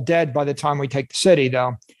livestock's all dead by the time we take the city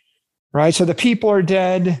though, right? So the people are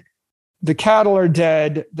dead, the cattle are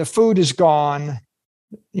dead, the food is gone,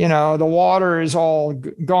 the water is all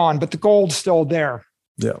gone, but the gold's still there.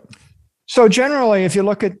 Yeah. So generally, if you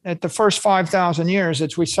look at the first 5,000 years,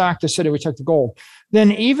 it's we sacked the city, we took the gold.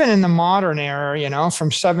 Then even in the modern era,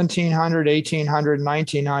 from 1700, 1800,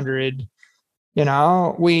 1900,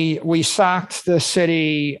 We sacked the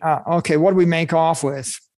city. Okay, what do we make off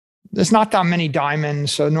with? There's not that many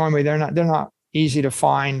diamonds, so normally they're not easy to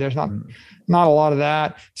find. There's not a lot of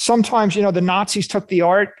that. Sometimes, the Nazis took the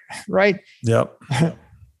art, right? Yep.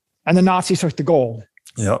 And the Nazis took the gold.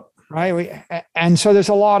 Yep. Right. And so there's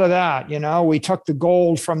a lot of that. We took the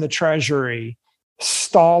gold from the treasury.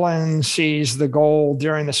 Stalin seized the gold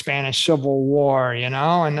during the Spanish Civil War,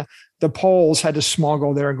 and the Poles had to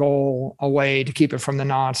smuggle their gold away to keep it from the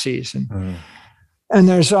Nazis. And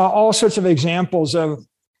there's all sorts of examples of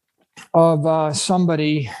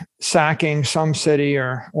somebody sacking some city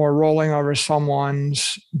or rolling over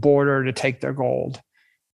someone's border to take their gold.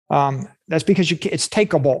 That's because it's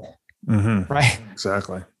takeable, right?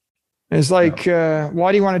 Exactly. It's like,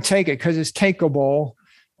 why do you want to take it? Because it's takeable,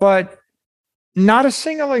 but not a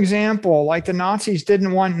single example. Like the Nazis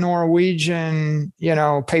didn't want Norwegian,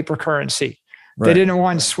 paper currency. Right. They didn't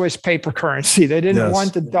want Swiss paper currency. They didn't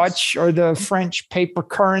want the Dutch or the French paper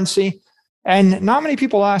currency. And not many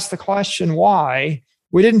people ask the question why.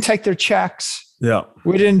 We didn't take their checks. Yeah.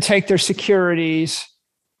 We didn't take their securities.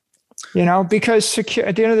 Because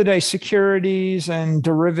at the end of the day, securities and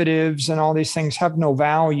derivatives and all these things have no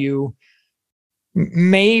value.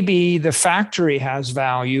 Maybe the factory has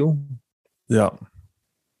value. Yeah.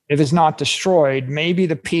 If it's not destroyed, maybe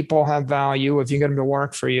the people have value. If you get them to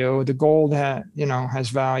work for you, the gold has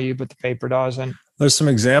value, but the paper doesn't. There's some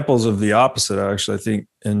examples of the opposite, actually. I think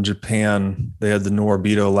in Japan, they had the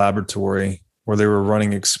Norbido laboratory where they were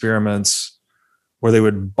running experiments where they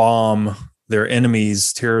would bomb their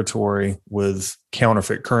enemy's territory with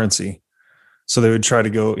counterfeit currency. So they would try to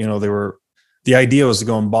go, the idea was to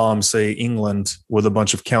go and bomb, say, England with a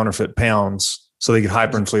bunch of counterfeit pounds so they could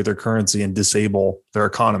hyperinflate their currency and disable their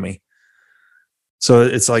economy. So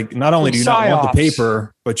it's like, not only do you not want the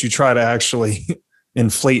paper, but you try to actually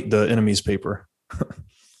inflate the enemy's paper.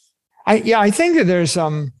 I think that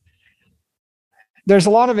there's a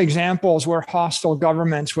lot of examples where hostile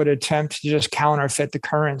governments would attempt to just counterfeit the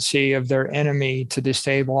currency of their enemy to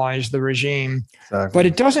destabilize the regime. Exactly. But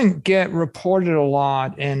it doesn't get reported a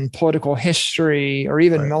lot in political history or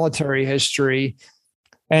even military history.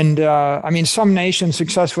 And some nations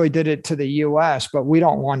successfully did it to the US, but we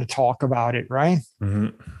don't want to talk about it, right? Mm-hmm.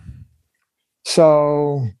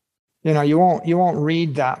 So, you won't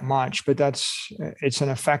read that much, but it's an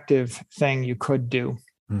effective thing you could do.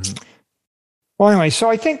 Mm-hmm. Well, anyway, so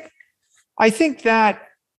I think that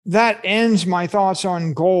ends my thoughts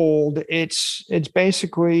on gold. It's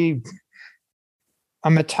basically a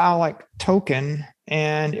metallic token,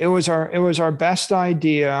 and it was our best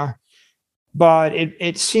idea, but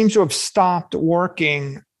it seems to have stopped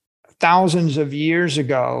working thousands of years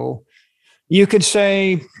ago. You could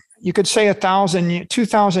say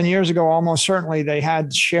 2,000 years ago, almost certainly they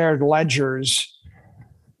had shared ledgers.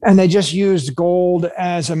 And they just used gold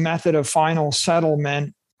as a method of final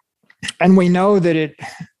settlement. And we know that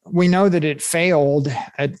it failed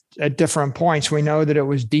at different points. We know that it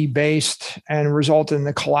was debased and resulted in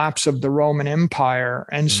the collapse of the Roman Empire.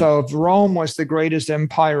 And so if Rome was the greatest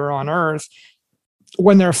empire on earth,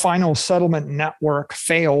 when their final settlement network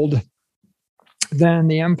failed, then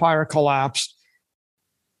the empire collapsed.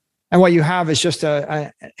 And what you have is just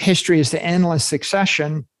a history is the endless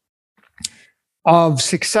succession of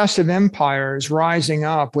successive empires rising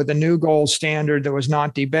up with a new gold standard that was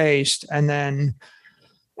not debased, and then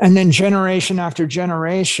generation after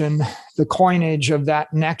generation, the coinage of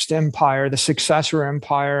that next empire, the successor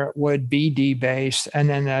empire, would be debased, and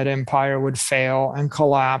then that empire would fail and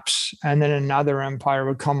collapse, and then another empire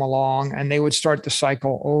would come along, and they would start the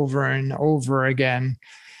cycle over and over again.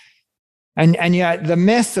 And yet, the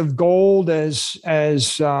myth of gold as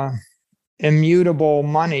immutable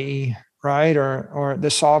money, right, or the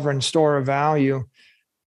sovereign store of value,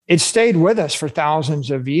 it stayed with us for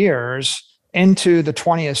thousands of years into the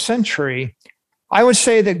 20th century. I would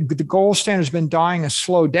say that the gold standard has been dying a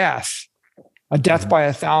slow death, a death by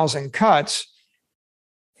 1,000 cuts.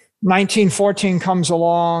 1914 comes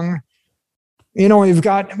along. We've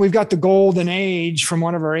got the golden age from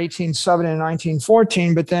whatever 1870 and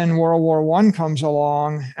 1914, but then World War I comes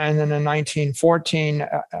along, and then in 1914,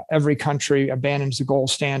 every country abandons the gold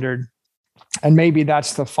standard. And maybe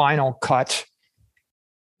that's the final cut.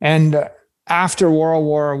 And after World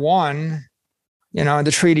War I,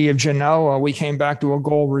 the Treaty of Genoa, we came back to a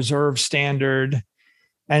gold reserve standard.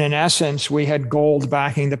 And in essence, we had gold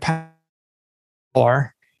backing the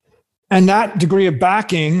dollar. And that degree of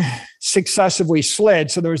backing successively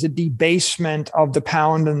slid. So there was a debasement of the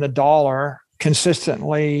pound and the dollar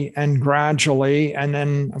consistently and gradually. And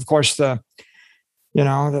then, of course, the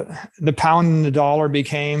pound and the dollar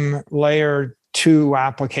became layered 2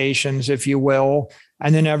 applications, if you will.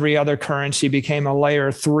 And then every other currency became a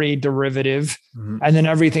layer 3 derivative. Mm-hmm. And then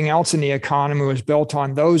everything else in the economy was built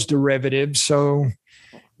on those derivatives. So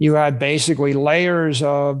you had basically layers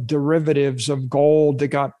of derivatives of gold that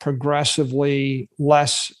got progressively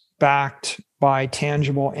less backed by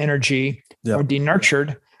tangible energy or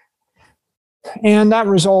denurtured. And that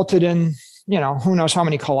resulted in, who knows how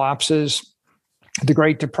many collapses, the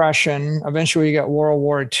Great Depression. Eventually you get World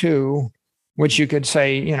War II, which you could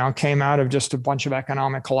say, came out of just a bunch of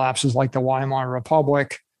economic collapses like the Weimar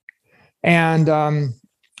Republic. And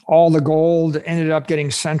all the gold ended up getting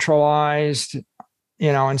centralized,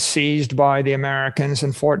 and seized by the Americans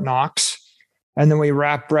in Fort Knox. And then we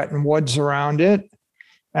wrapped Bretton Woods around it.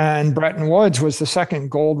 And Bretton Woods was the second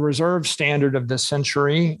gold reserve standard of the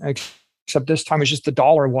century, except this time it's just the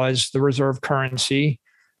dollar was the reserve currency,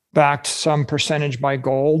 backed some percentage by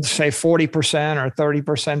gold, say 40% or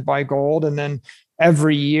 30% by gold. And then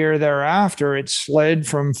every year thereafter, it slid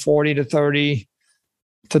from 40 to 30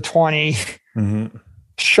 to 20. Mm-hmm.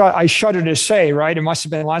 I shudder to say, right? It must have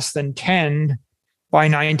been less than 10 by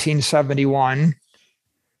 1971.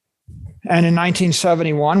 And in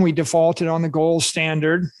 1971, we defaulted on the gold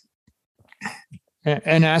standard.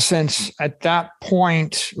 In essence, at that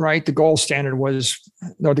point, right, the gold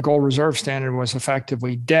reserve standard was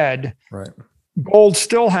effectively dead. Right. Gold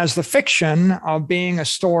still has the fiction of being a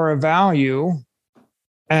store of value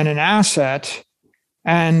and an asset.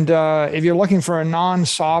 And if you're looking for a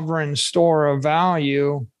non-sovereign store of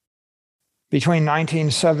value between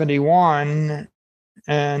 1971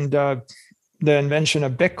 and the invention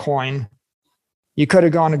of Bitcoin, you could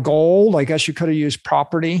have gone to gold. I guess you could have used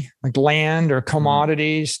property like land or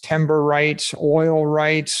commodities, timber rights, oil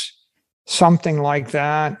rights, something like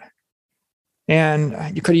that. And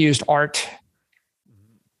you could have used art.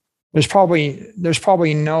 There's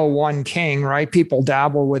probably no one king, right? People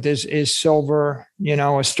dabble with is silver,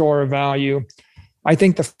 a store of value. I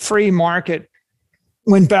think the free market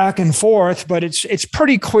went back and forth, but it's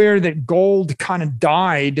pretty clear that gold kind of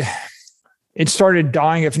died. It started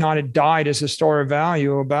dying, if not it died as a store of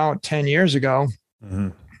value about 10 years ago. Mm-hmm.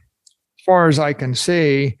 As far as I can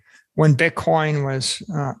see, when Bitcoin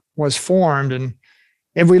was formed. And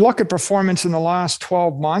if we look at performance in the last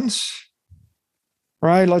 12 months,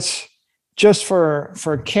 right, let's just for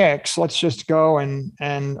kicks, let's just go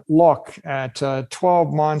and look at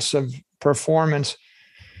 12 months of performance.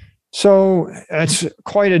 So it's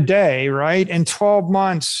quite a day, right? In 12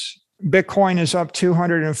 months, Bitcoin is up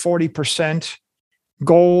 240%.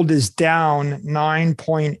 Gold is down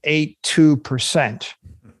 9.82%.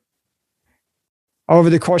 Over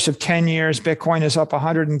the course of 10 years, Bitcoin is up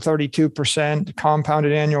 132%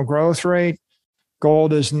 compounded annual growth rate.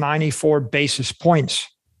 Gold is 94 basis points.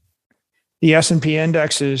 The S&P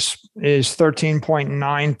index is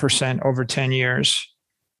 13.9% over 10 years,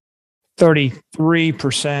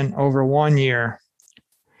 33% over 1 year.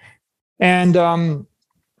 And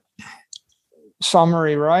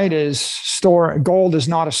summary, right, is gold is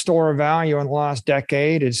not a store of value in the last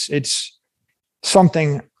decade. It's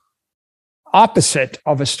something opposite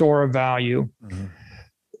of a store of value. Mm-hmm.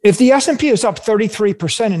 If the S&P is up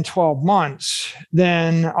 33% in 12 months,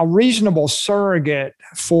 then a reasonable surrogate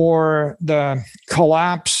for the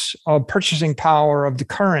collapse of purchasing power of the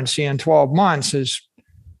currency in 12 months is,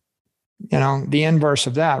 the inverse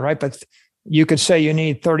of that, right? But you could say you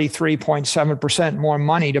need 33.7% more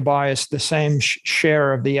money to buy the same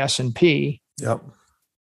share of the S&P. Yep.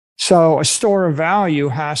 So a store of value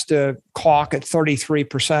has to clock at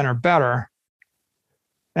 33% or better.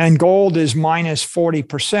 And gold is minus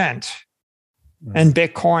 40%. And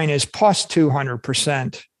Bitcoin is plus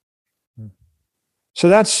 200%. So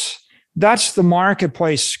that's the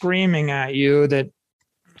marketplace screaming at you that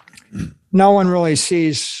no one really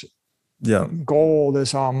sees gold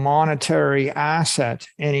as a monetary asset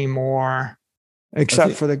anymore,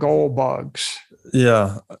 except for the gold bugs.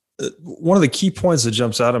 Yeah. One of the key points that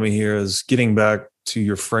jumps out at me here is getting back to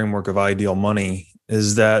your framework of ideal money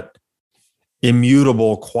is that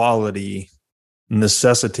immutable quality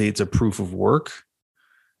necessitates a proof of work.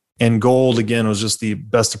 And gold, again, was just the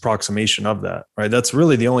best approximation of that, right? That's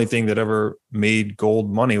really the only thing that ever made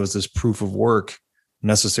gold money was this proof of work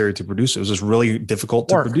necessary to produce it. It was just really difficult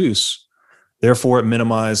to produce. Therefore, it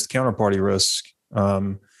minimized counterparty risk.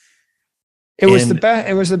 It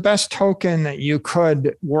was the best token that you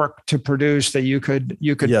could work to produce that you could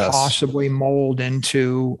possibly mold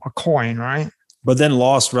into a coin, right? But then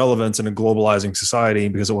lost relevance in a globalizing society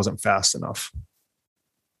because it wasn't fast enough.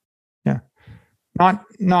 Yeah.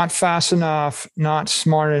 Not fast enough, not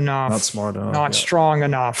smart enough, not strong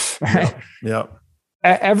enough. Right? Yeah.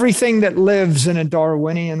 everything that lives in a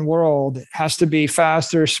Darwinian world has to be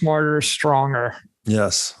faster, smarter, stronger.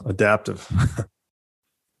 Yes, adaptive.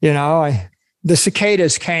 The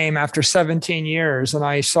cicadas came after 17 years, and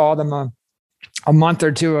I saw them a month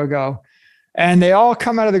or two ago. And they all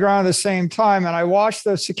come out of the ground at the same time. And I watched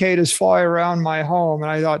those cicadas fly around my home.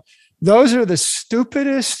 And I thought, those are the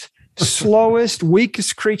stupidest, slowest,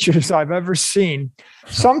 weakest creatures I've ever seen.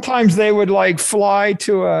 Sometimes they would like fly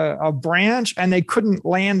to a branch and they couldn't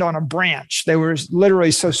land on a branch. They were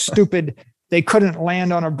literally so stupid. They couldn't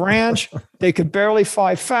land on a branch. They could barely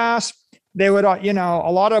fly fast. They would, a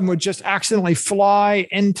lot of them would just accidentally fly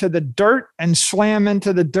into the dirt and slam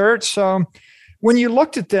into the dirt. So when you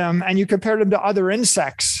looked at them and you compared them to other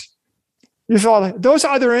insects, you thought those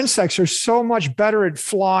other insects are so much better at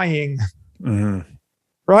flying,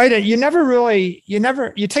 right? And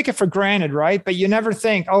you take it for granted, right? But you never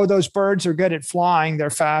think, oh, those birds are good at flying. They're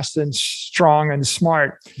fast and strong and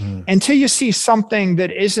smart until you see something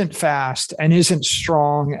that isn't fast and isn't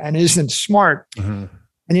strong and isn't smart. And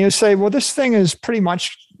you say, well, this thing is pretty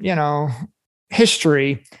much,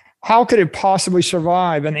 history. How could it possibly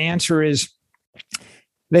survive? And the answer is,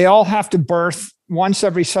 they all have to birth once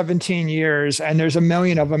every 17 years, and there's 1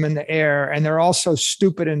 million of them in the air, and they're all so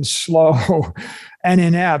stupid and slow and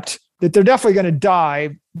inept that they're definitely going to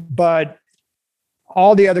die, but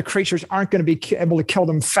all the other creatures aren't going to be able to kill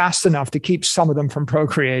them fast enough to keep some of them from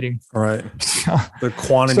procreating. Right. The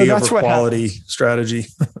quantity over quality strategy.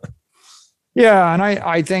 Yeah, and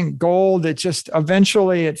I think gold, it just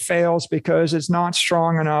eventually it fails because it's not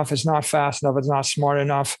strong enough, it's not fast enough, it's not smart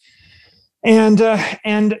enough. And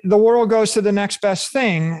the world goes to the next best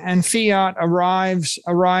thing, and fiat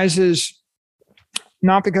arises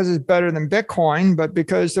not because it's better than Bitcoin, but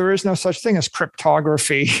because there is no such thing as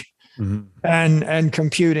cryptography and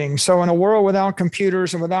computing. So in a world without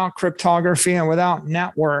computers and without cryptography and without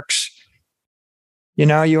networks,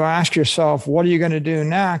 you ask yourself, what are you going to do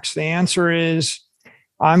next? The answer is,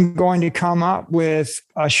 I'm going to come up with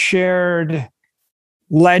a shared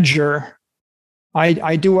ledger.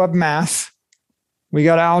 I do up math. We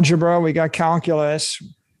got algebra, we got calculus.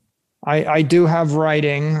 I do have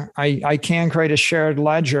writing. I can create a shared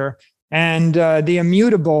ledger. And the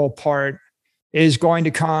immutable part is going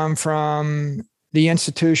to come from the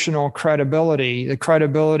institutional credibility, the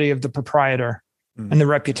credibility of the proprietor and the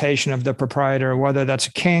reputation of the proprietor, whether that's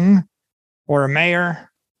a king or a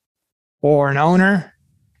mayor or an owner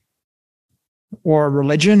or a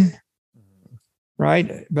religion.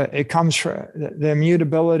 Right? But it comes from the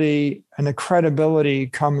immutability, and the credibility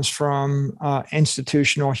comes from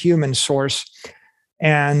institutional human source.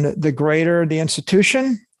 And the greater the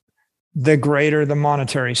institution, the greater the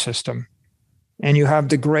monetary system. And you have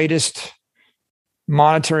the greatest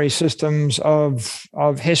monetary systems of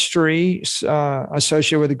history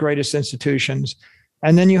associated with the greatest institutions.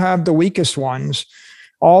 And then you have the weakest ones,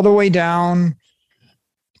 all the way down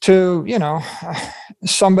to,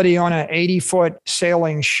 somebody on an 80-foot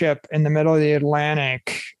sailing ship in the middle of the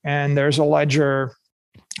Atlantic, and there's a ledger,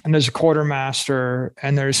 and there's a quartermaster,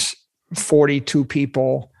 and there's 42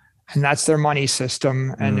 people, and that's their money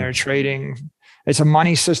system, and they're trading. It's a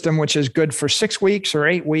money system which is good for 6 weeks or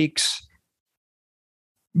 8 weeks,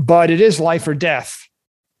 but it is life or death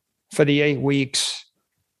for the 8 weeks.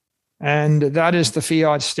 And that is the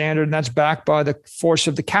fiat standard, and that's backed by the force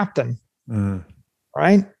of the captain.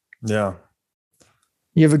 Right? Yeah.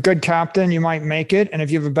 You have a good captain, you might make it. And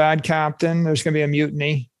if you have a bad captain, there's going to be a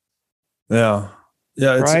mutiny. Yeah.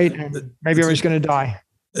 Yeah. Right. Maybe everybody's going to die.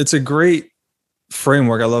 It's a great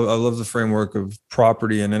framework. I love the framework of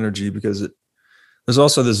property and energy, because there's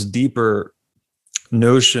also this deeper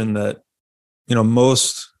notion that,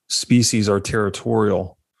 most species are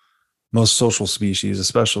territorial, most social species,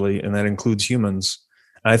 especially, and that includes humans.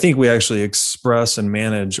 And I think we actually express and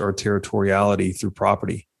manage our territoriality through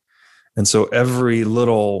property. And so every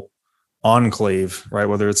little enclave, right,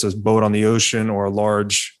 whether it's a boat on the ocean or a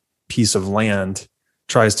large piece of land,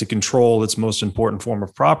 tries to control its most important form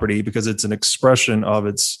of property because it's an expression of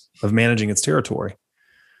managing its territory.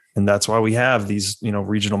 And that's why we have these,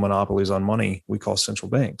 regional monopolies on money we call central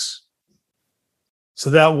banks. So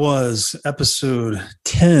that was episode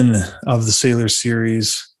 10 of the Saylor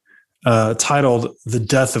series, titled The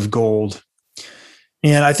Death of Gold.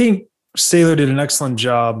 And I think Saylor did an excellent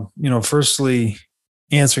job, firstly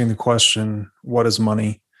answering the question, what is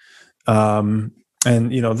money? And,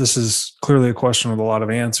 this is clearly a question with a lot of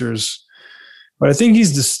answers, but I think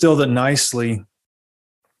he's distilled it nicely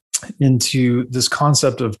into this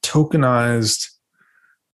concept of tokenized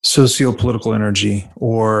socio-political energy,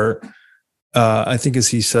 or I think, as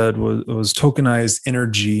he said, was tokenized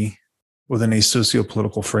energy within a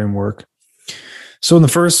socio-political framework. So in the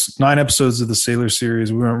first 9 episodes of the Saylor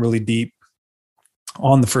series, we went really deep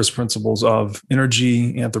on the first principles of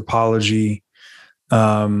energy, anthropology,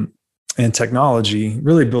 and technology,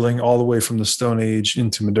 really building all the way from the Stone Age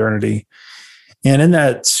into modernity. And in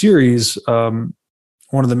that series, one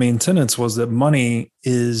of the main tenets was that money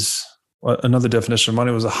is, another definition of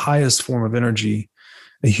money was the highest form of energy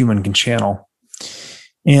a human can channel.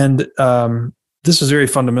 And this is very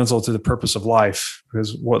fundamental to the purpose of life,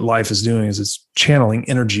 because what life is doing is it's channeling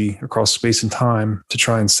energy across space and time to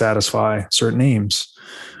try and satisfy certain aims,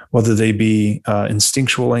 whether they be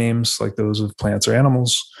instinctual aims like those of plants or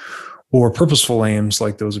animals, or purposeful aims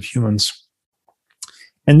like those of humans.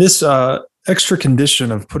 And this extra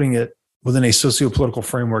condition of putting it within a socio-political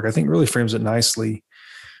framework, I think really frames it nicely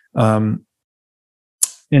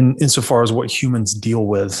insofar as what humans deal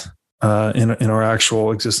with in our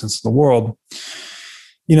actual existence in the world.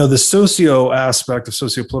 The socio aspect of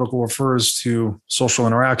sociopolitical refers to social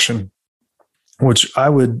interaction, which I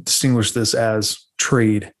would distinguish this as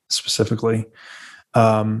trade specifically.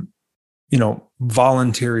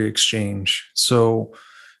 Voluntary exchange. So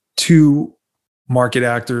two market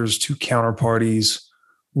actors, two counterparties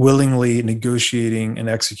willingly negotiating and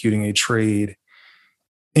executing a trade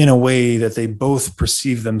in a way that they both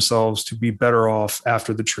perceive themselves to be better off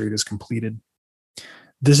after the trade is completed.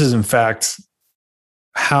 This is, in fact,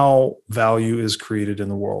 how value is created in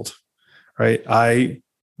the world, right? I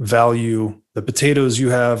value the potatoes you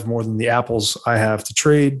have more than the apples I have to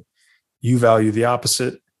trade. You value the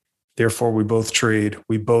opposite. Therefore, we both trade.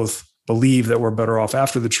 We both believe that we're better off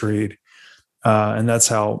after the trade. And that's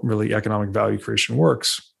how really economic value creation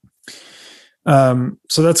works. So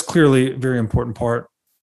that's clearly a very important part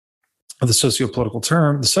of the socio-political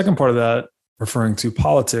term. The second part of that, referring to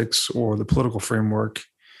politics or the political framework,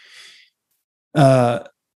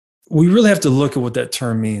 we really have to look at what that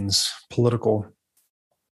term means, political.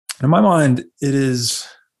 In my mind, it is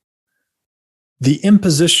the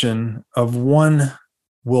imposition of one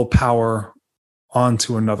willpower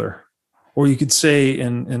onto another, or you could say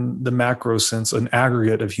in the macro sense, an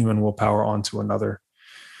aggregate of human willpower onto another.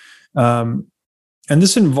 And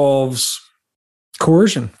this involves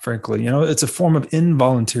coercion, frankly. It's a form of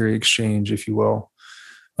involuntary exchange, if you will.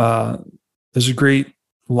 There's a great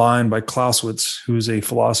line by Clausewitz, who's a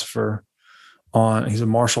philosopher he's a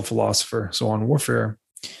martial philosopher, so on warfare.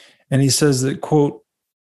 And he says that, quote,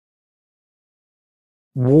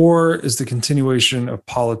 "War is the continuation of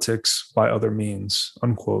politics by other means,"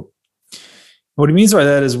 unquote. What he means by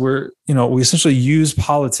that is we essentially use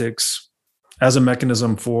politics as a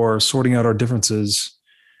mechanism for sorting out our differences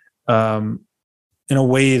in a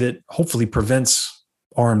way that hopefully prevents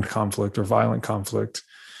armed conflict or violent conflict,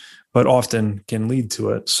 but often can lead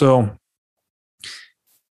to it. So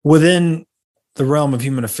within the realm of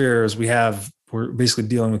human affairs, we're basically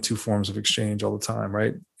dealing with two forms of exchange all the time,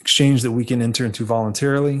 right? Exchange that we can enter into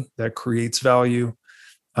voluntarily that creates value.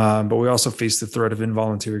 But we also face the threat of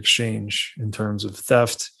involuntary exchange in terms of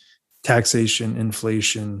theft, taxation,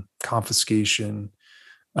 inflation, confiscation,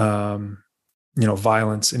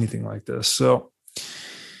 violence, anything like this. So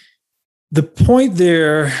the point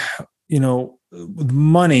there, with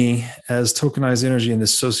money as tokenized energy in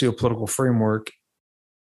this socio-political framework,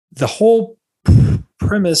 the whole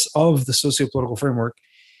premise of the socio-political framework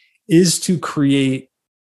is to create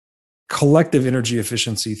collective energy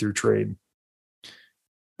efficiency through trade.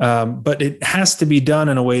 But it has to be done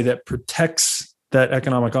in a way that protects that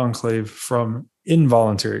economic enclave from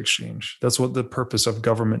involuntary exchange. That's what the purpose of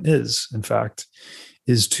government is, in fact,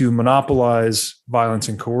 is to monopolize violence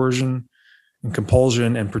and coercion and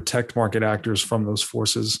compulsion and protect market actors from those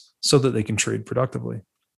forces so that they can trade productively.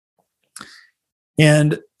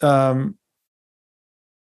 And,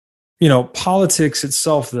 politics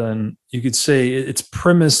itself, then, you could say it's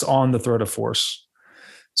premised on the threat of force.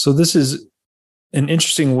 So this is an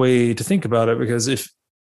interesting way to think about it, because if,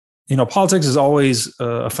 politics is always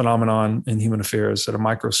a phenomenon in human affairs at a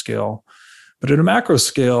micro scale, but at a macro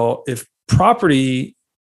scale, if property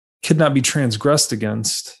could not be transgressed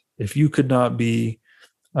against, if you could not be,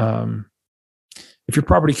 if your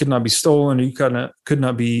property could not be stolen, or you could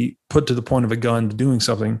not be put to the point of a gun to doing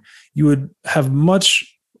something, you would have much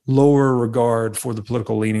lower regard for the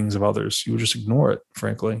political leanings of others. You would just ignore it,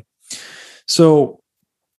 frankly. So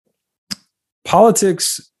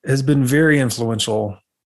politics has been very influential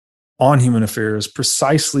on human affairs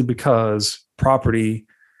precisely because property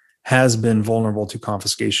has been vulnerable to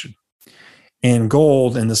confiscation. And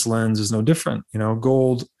gold in this lens is no different.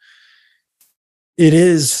 Gold, it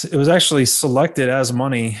was actually selected as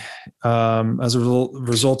money as a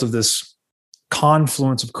result of this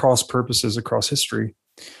confluence of cross purposes across history,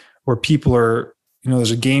 where people are, there's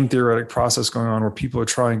a game theoretic process going on where people are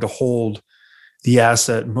trying to hold the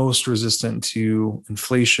asset most resistant to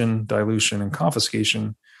inflation, dilution, and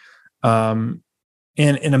confiscation, and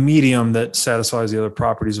in a medium that satisfies the other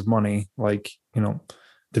properties of money, like,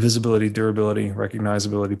 divisibility, durability,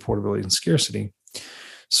 recognizability, portability, and scarcity.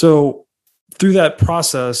 So through that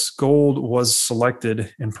process, gold was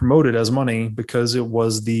selected and promoted as money because it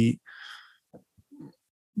was the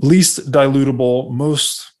least dilutable,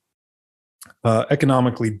 most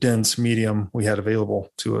economically dense medium we had available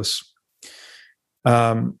to us.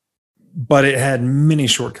 But it had many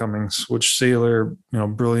shortcomings, which Saylor,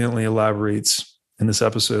 brilliantly elaborates in this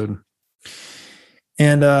episode.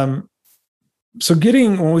 And so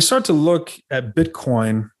when we start to look at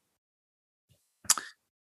Bitcoin,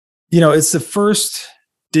 it's the first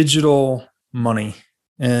digital money.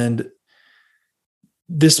 And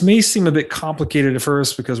this may seem a bit complicated at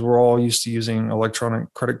first because we're all used to using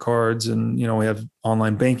electronic credit cards and, we have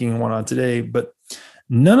online banking and whatnot today, but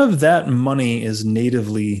none of that money is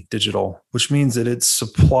natively digital, which means that its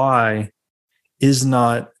supply is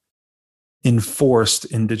not enforced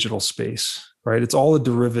in digital space, right? It's all a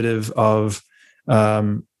derivative of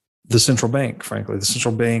the central bank, frankly. The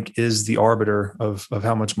central bank is the arbiter of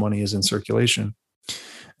how much money is in circulation.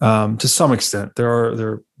 To some extent,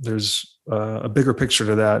 there's a bigger picture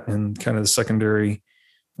to that in kind of the secondary,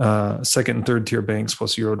 second and third tier banks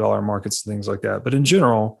plus Eurodollar markets and things like that. But in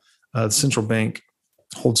general, the central bank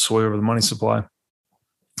holds sway over the money supply.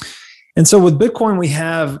 And so with Bitcoin, we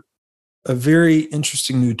have a very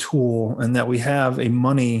interesting new tool in that we have a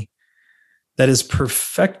money that has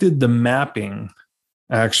perfected the mapping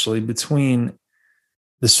actually between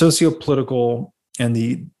the socio-political and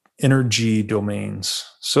the energy domains.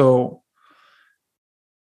 So,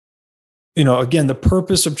 again, the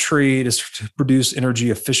purpose of trade is to produce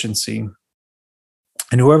energy efficiency.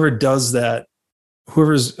 And whoever does that,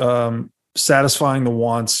 whoever's satisfying the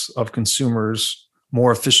wants of consumers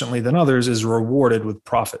more efficiently than others is rewarded with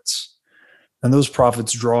profits. And those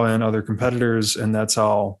profits draw in other competitors, and that's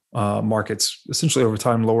how markets essentially over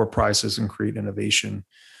time lower prices and create innovation.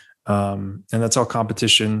 And that's how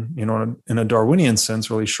competition, in a Darwinian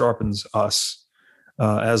sense, really sharpens us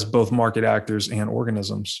as both market actors and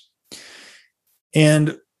organisms.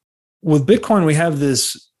 And with Bitcoin, we have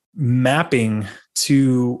this mapping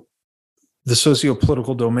to the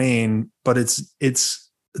socio-political domain, but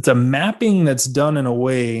it's a mapping that's done in a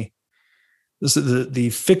way.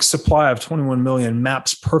 The fixed supply of 21 million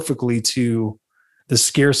maps perfectly to the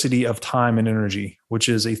scarcity of time and energy, which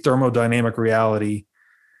is a thermodynamic reality,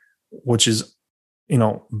 which is,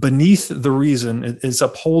 beneath the reason. It's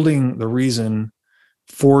upholding the reason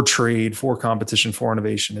for trade, for competition, for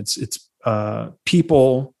innovation. It's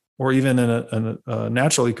people, or even in a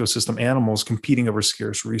natural ecosystem, animals competing over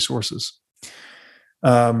scarce resources.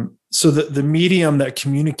 So the medium that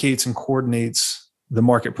communicates and coordinates the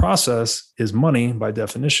market process is money by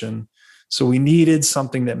definition. So we needed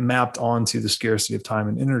something that mapped onto the scarcity of time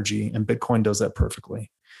and energy, and Bitcoin does that perfectly.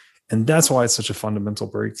 And that's why it's such a fundamental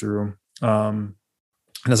breakthrough. And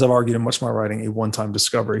as I've argued in much of my writing, a one-time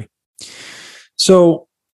discovery. So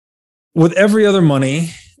with every other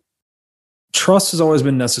money, trust has always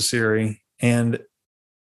been necessary, and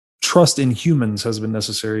trust in humans has been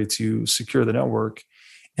necessary to secure the network.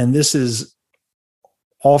 And this is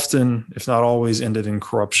often, if not always, ended in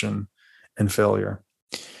corruption and failure.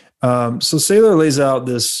 So Saylor lays out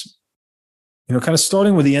this, kind of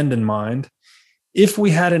starting with the end in mind. If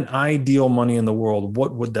we had an ideal money in the world,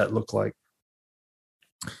 what would that look like?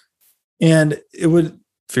 And it would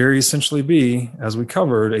very essentially be, as we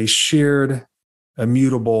covered, a shared,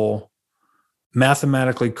 immutable,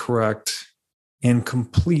 mathematically correct, and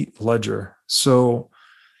complete ledger. So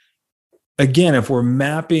again, if we're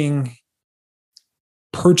mapping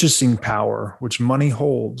purchasing power, which money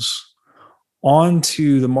holds,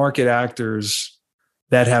 onto the market actors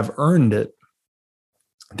that have earned it,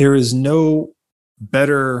 there is no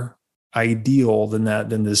better ideal than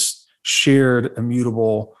this shared,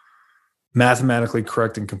 immutable, mathematically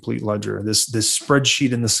correct and complete ledger, this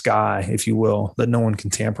spreadsheet in the sky, if you will, that no one can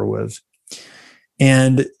tamper with.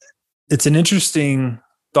 And it's an interesting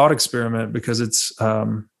thought experiment because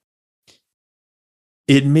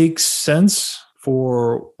it makes sense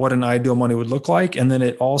for what an ideal money would look like. And then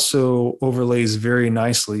it also overlays very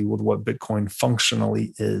nicely with what Bitcoin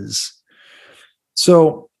functionally is.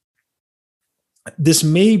 So this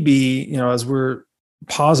may be, as we're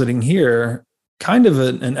positing here, kind of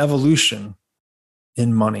an evolution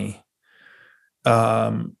in money.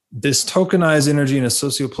 This tokenized energy in a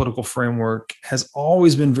socio-political framework has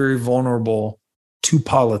always been very vulnerable to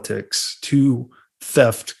politics, to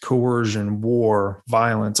theft, coercion, war,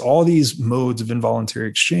 violence, all these modes of involuntary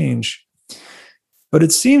exchange. But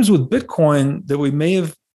it seems with Bitcoin that we may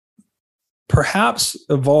have perhaps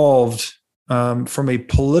evolved from a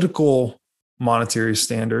political monetary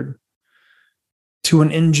standard to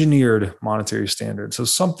an engineered monetary standard. So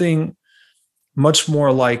something much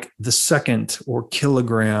more like the second or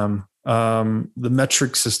kilogram, the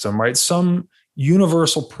metric system, right? Some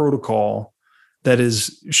universal protocol that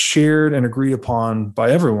is shared and agreed upon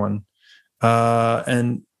by everyone.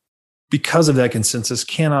 And because of that consensus,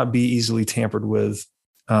 cannot be easily tampered with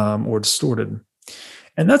or distorted.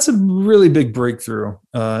 And that's a really big breakthrough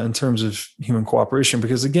in terms of human cooperation,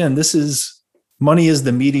 because again, money is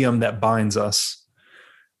the medium that binds us.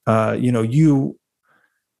 You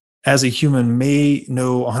as a human may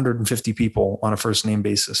know 150 people on a first name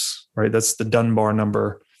basis, right? That's the Dunbar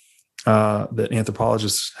number that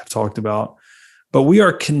anthropologists have talked about. But we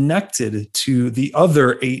are connected to the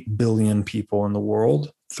other 8 billion people in the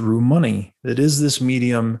world through money. It is this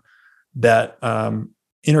medium that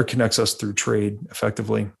interconnects us through trade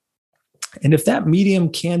effectively. And if that medium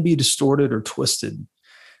can be distorted or twisted,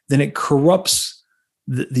 then it corrupts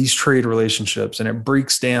these trade relationships, and it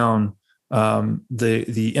breaks down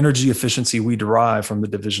the energy efficiency we derive from the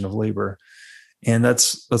division of labor. And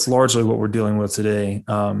that's largely what we're dealing with today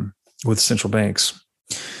with central banks.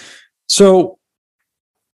 So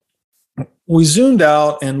we zoomed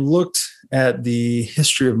out and looked at the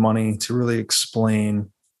history of money to really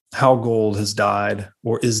explain how gold has died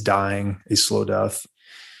or is dying a slow death.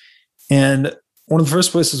 And one of the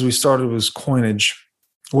first places we started was coinage,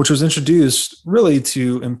 which was introduced really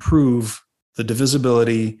to improve the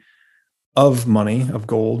divisibility of money, of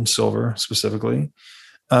gold, silver specifically,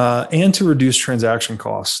 and to reduce transaction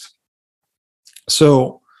cost.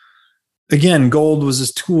 So again, gold was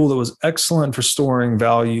this tool that was excellent for storing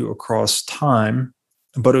value across time,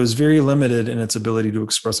 but it was very limited in its ability to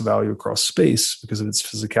express value across space because of its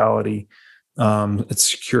physicality, its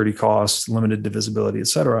security costs, limited divisibility, et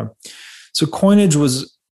cetera. So coinage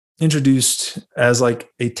was introduced as like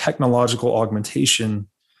a technological augmentation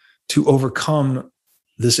to overcome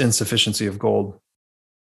this insufficiency of gold.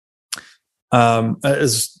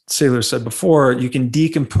 As Saylor said before, you can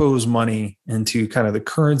decompose money into kind of the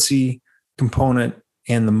currency component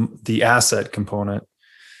and the asset component.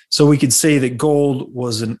 So we could say that gold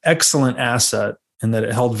was an excellent asset and that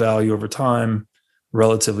it held value over time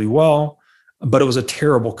relatively well, but it was a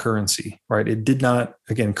terrible currency, right? It did not,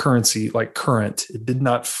 again, currency like current, it did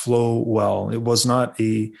not flow well. It was not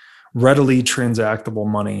a readily transactable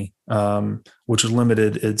money, which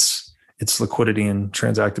limited its liquidity and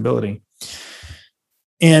transactability.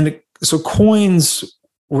 And so coins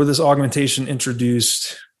were this augmentation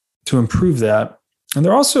introduced to improve that. And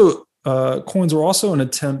they're also, coins were also an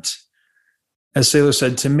attempt, as Saylor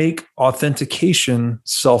said, to make authentication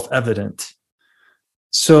self-evident.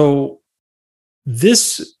 So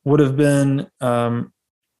this would have been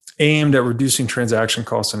aimed at reducing transaction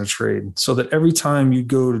costs in a trade, so that every time you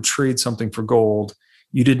go to trade something for gold,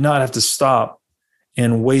 you did not have to stop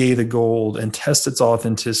and weigh the gold and test its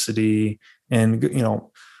authenticity and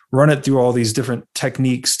run it through all these different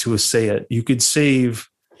techniques to assay it. You could save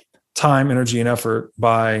time, energy, and effort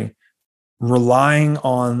by relying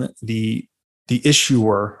on the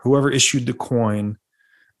issuer, whoever issued the coin.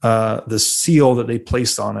 The seal that they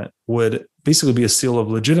placed on it would basically be a seal of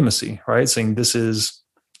legitimacy, right? Saying this is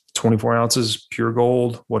 24 ounces pure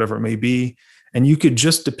gold, whatever it may be. And you could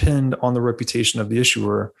just depend on the reputation of the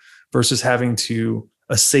issuer versus having to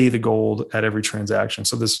assay the gold at every transaction.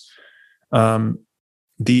 So this,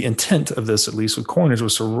 the intent of this, at least with coinage,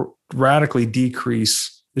 was to radically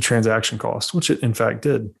decrease the transaction cost, which it in fact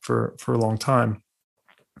did for a long time.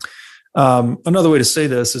 Another way to say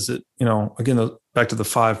this is that, again, back to the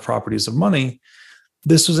 5 properties of money,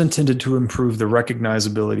 this was intended to improve the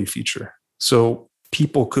recognizability feature. So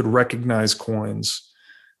people could recognize coins.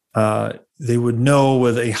 They would know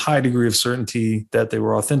with a high degree of certainty that they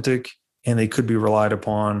were authentic and they could be relied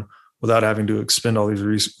upon without having to expend all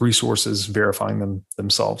these resources verifying them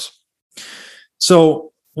themselves.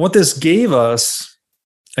 So what this gave us,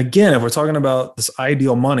 again, if we're talking about this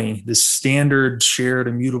ideal money, this standard shared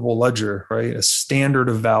immutable ledger, right? A standard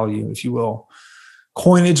of value, if you will.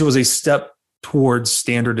 Coinage was a step towards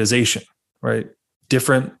standardization, right?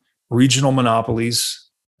 Different regional monopolies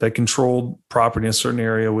that controlled property in a certain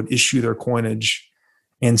area would issue their coinage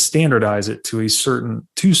and standardize it to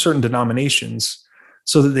certain denominations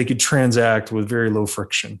so that they could transact with very low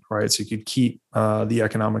friction, right? So you could keep the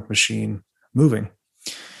economic machine moving.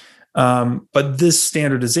 But this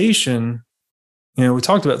standardization we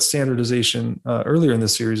talked about standardization earlier in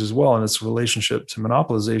this series as well, and its relationship to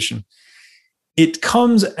monopolization. It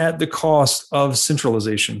comes at the cost of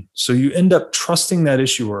centralization. So you end up trusting that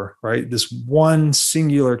issuer, right? This one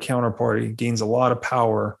singular counterparty gains a lot of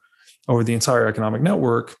power over the entire economic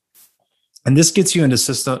network. And this gets you into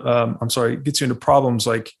gets you into problems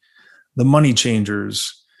like the money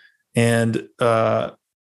changers. And,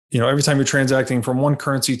 every time you're transacting from one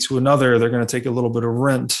currency to another, they're going to take a little bit of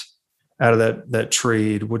rent out of that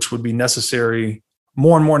trade, which would be necessary,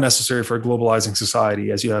 more and more necessary for a globalizing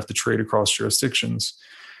society as you have to trade across jurisdictions.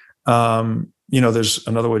 There's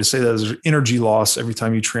another way to say that is there's energy loss every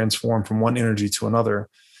time you transform from one energy to another.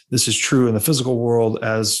 This is true in the physical world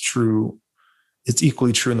it's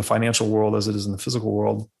equally true in the financial world as it is in the physical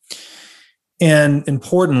world. And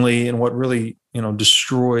importantly, and what really,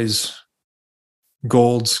 destroys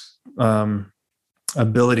gold's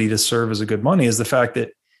ability to serve as a good money is the fact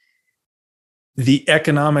that the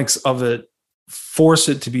economics of it force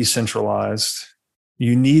it to be centralized.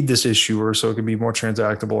 You need this issuer so it can be more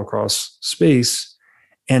transactable across space.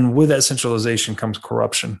 And with that centralization comes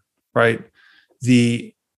corruption, right?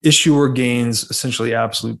 The issuer gains essentially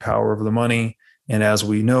absolute power over the money. And as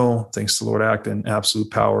we know, thanks to Lord Acton, absolute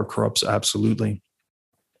power corrupts absolutely.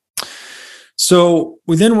 So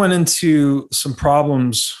we then went into some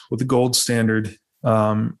problems with the gold standard.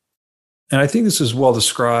 And I think this is well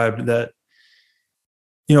described that,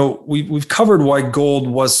 we've covered why gold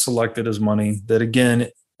was selected as money. That again,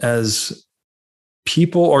 as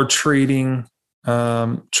people are trading,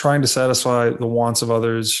 trying to satisfy the wants of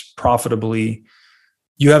others profitably,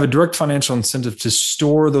 you have a direct financial incentive to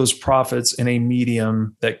store those profits in a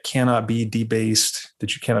medium that cannot be debased,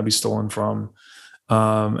 that you cannot be stolen from.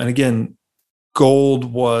 And again, gold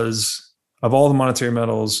was, of all the monetary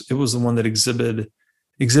metals, it was the one that exhibited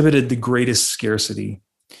the greatest scarcity.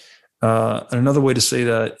 And another way to say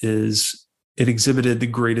that is it exhibited the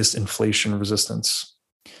greatest inflation resistance.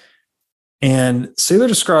 And Saylor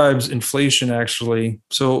describes inflation actually.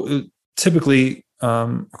 So typically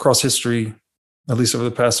across history, at least over the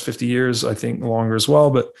past 50 years, I think longer as well,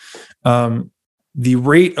 but the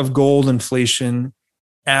rate of gold inflation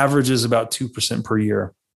averages about 2% per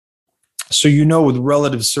year. So with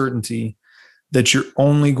relative certainty that you're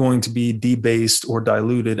only going to be debased or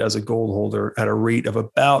diluted as a gold holder at a rate of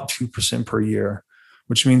about 2% per year,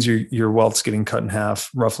 which means your wealth's getting cut in half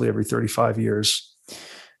roughly every 35 years.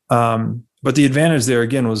 But the advantage there,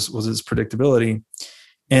 again, was its predictability.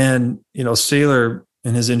 And, Saylor,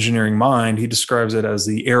 in his engineering mind, he describes it as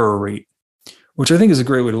the error rate, which I think is a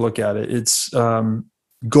great way to look at it. It's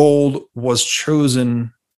gold was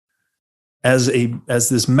chosen as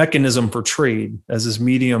this mechanism for trade, as this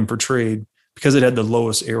medium for trade, because it had the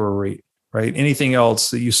lowest error rate, right? Anything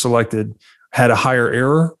else that you selected had a higher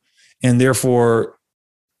error. And therefore,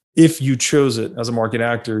 if you chose it as a market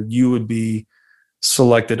actor, you would be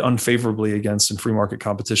selected unfavorably against in free market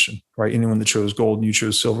competition, right? Anyone that chose gold and you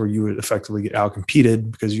chose silver, you would effectively get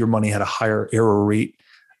outcompeted because your money had a higher error rate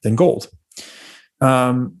than gold.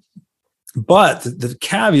 But the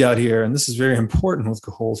caveat here, and this is very important with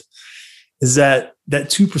gold, is that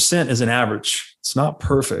 2% is an average. It's not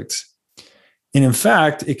perfect. And in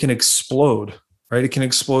fact, it can explode, right? It can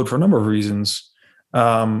explode for a number of reasons.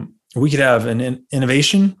 We could have an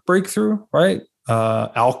innovation breakthrough, right?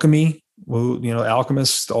 Alchemy,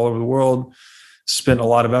 alchemists all over the world spent a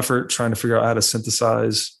lot of effort trying to figure out how to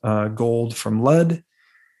synthesize gold from lead.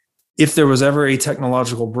 If there was ever a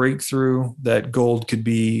technological breakthrough that gold could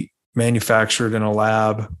be manufactured in a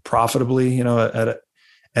lab profitably,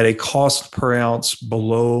 at a cost per ounce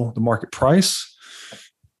below the market price,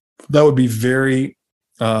 that would be very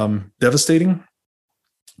devastating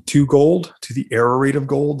to gold, to the error rate of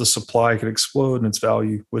gold. The supply could explode and its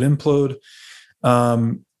value would implode.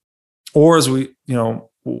 Or as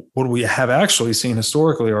what we have actually seen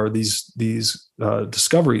historically are these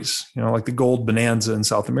discoveries, like the gold bonanza in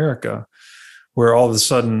South America, where all of a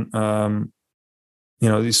sudden,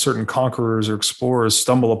 these certain conquerors or explorers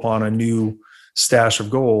stumble upon a new stash of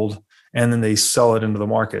gold and then they sell it into the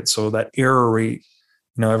market. So that error rate,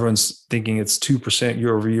 everyone's thinking it's 2%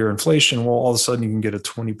 year over year inflation. Well, all of a sudden you can get a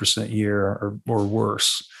 20% year or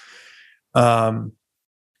worse. And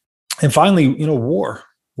finally,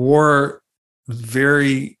 war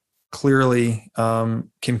very clearly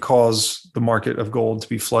can cause the market of gold to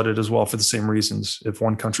be flooded as well for the same reasons. If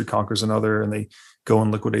one country conquers another and they go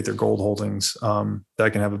and liquidate their gold holdings,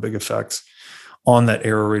 that can have a big effect on that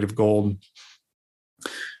error rate of gold.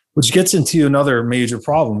 Which gets into another major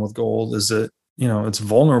problem with gold is that, it's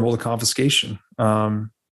vulnerable to confiscation.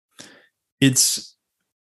 It's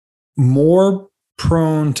more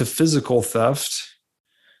prone to physical theft.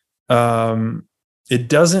 It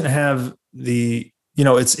doesn't have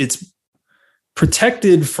it's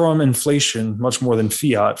protected from inflation much more than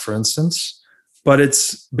fiat, for instance, but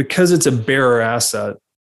it's because it's a bearer asset,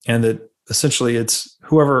 and that essentially it's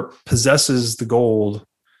whoever possesses the gold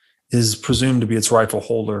is presumed to be its rightful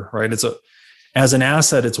holder, right? As an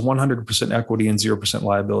asset, it's 100% equity and 0%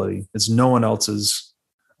 liability. It's no one else's.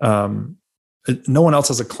 No one else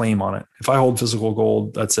has a claim on it. If I hold physical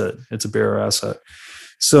gold, that's it. It's a bearer asset.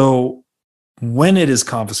 So when it is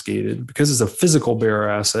confiscated, because it's a physical bearer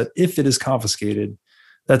asset, if it is confiscated,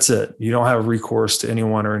 that's it. You don't have recourse to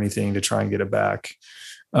anyone or anything to try and get it back.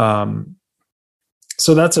 So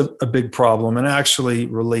that's a big problem, and actually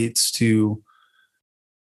relates to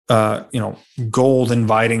gold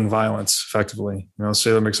inviting violence effectively.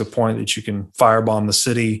 Saylor makes a point that you can firebomb the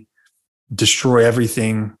city, destroy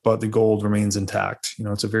everything, but the gold remains intact.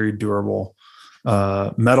 It's a very durable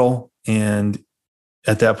metal. And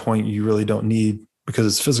at that point, you really don't need, because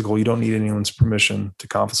it's physical, you don't need anyone's permission to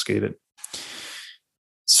confiscate it.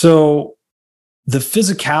 So the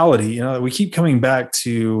physicality, we keep coming back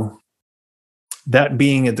to that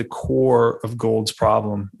being at the core of gold's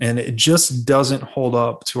problem. And it just doesn't hold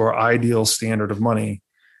up to our ideal standard of money.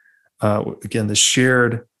 Again, the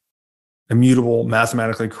shared, immutable,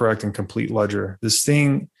 mathematically correct, and complete ledger. This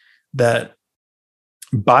thing that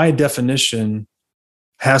by definition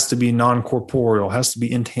has to be non-corporeal, has to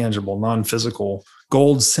be intangible, non-physical.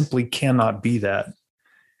 Gold simply cannot be that.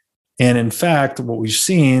 And in fact, what we've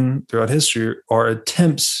seen throughout history are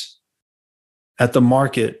attempts at the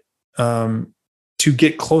market to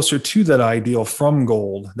get closer to that ideal from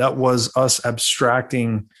gold. That was us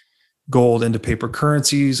abstracting gold into paper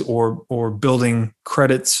currencies or building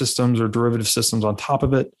credit systems or derivative systems on top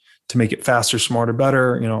of it to make it faster, smarter,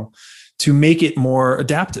 better, to make it more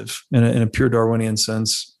adaptive in a pure Darwinian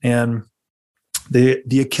sense. And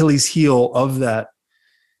the Achilles heel of that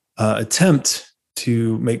attempt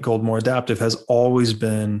to make gold more adaptive has always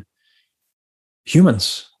been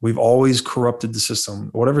humans. We've always corrupted the system.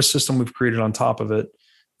 Whatever system we've created on top of it,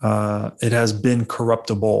 it has been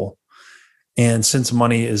corruptible. And since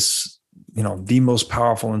money is, the most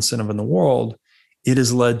powerful incentive in the world, it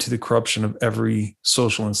has led to the corruption of every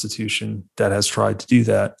social institution that has tried to do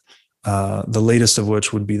that. The latest of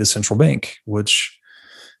which would be the central bank, which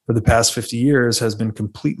for the past 50 years has been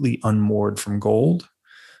completely unmoored from gold.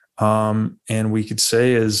 And we could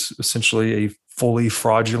say is essentially a fully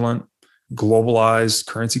fraudulent, globalized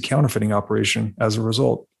currency counterfeiting operation as a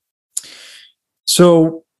result.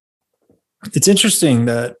 So it's interesting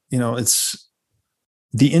that, it's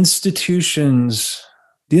the institutional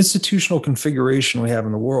configuration we have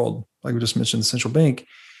in the world, like we just mentioned, the central bank,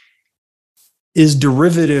 is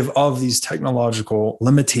derivative of these technological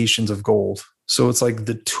limitations of gold. So it's like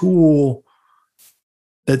the tool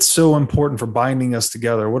that's so important for binding us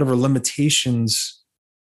together, whatever limitations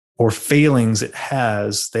or failings it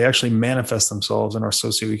has, they actually manifest themselves in our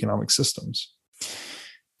socioeconomic systems.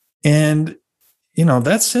 And,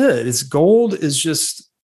 that's it. It's gold is just,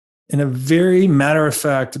 in a very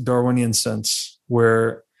matter-of-fact Darwinian sense,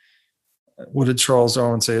 where, what did Charles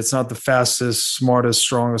Darwin say? It's not the fastest, smartest,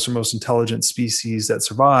 strongest, or most intelligent species that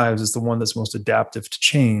survives. It's the one that's most adaptive to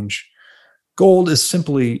change. Gold is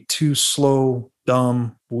simply too slow,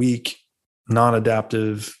 dumb, weak,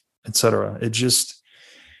 non-adaptive, etc.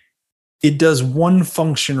 It does one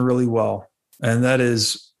function really well, and that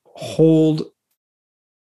is hold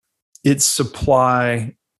its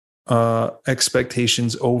supply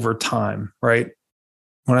expectations over time, right?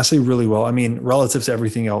 When I say really well, I mean relative to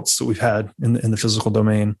everything else that we've had in the physical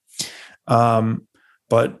domain.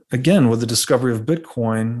 But again, with the discovery of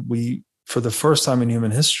Bitcoin, we, for the first time in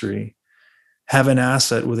human history, have an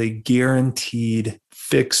asset with a guaranteed,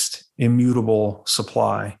 fixed, immutable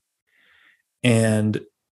supply. And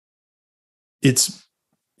it's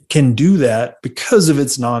can do that because of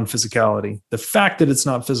its non-physicality. The fact that it's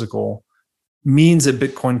not physical means that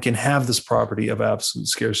Bitcoin can have this property of absolute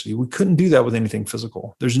scarcity. We couldn't do that with anything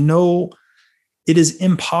physical. It is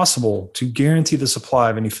impossible to guarantee the supply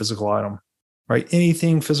of any physical item, right?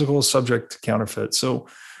 Anything physical is subject to counterfeit. So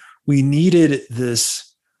we needed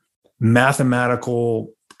this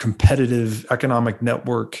mathematical, competitive economic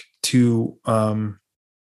network to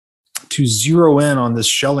zero in on this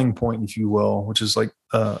Schelling point, if you will, which is like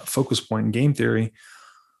a focus point in game theory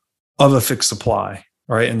of a fixed supply,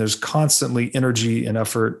 right? And there's constantly energy and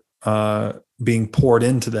effort being poured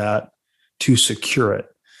into that to secure it.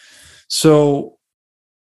 So,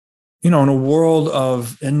 in a world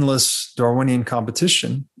of endless Darwinian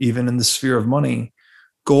competition, even in the sphere of money,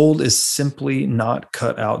 gold is simply not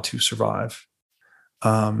cut out to survive.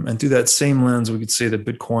 And through that same lens, we could say that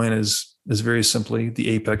Bitcoin is very simply the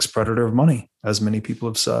apex predator of money, as many people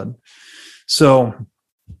have said. So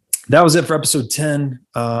that was it for episode 10.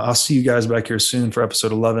 I'll see you guys back here soon for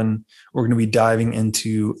episode 11. We're going to be diving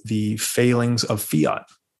into the failings of fiat.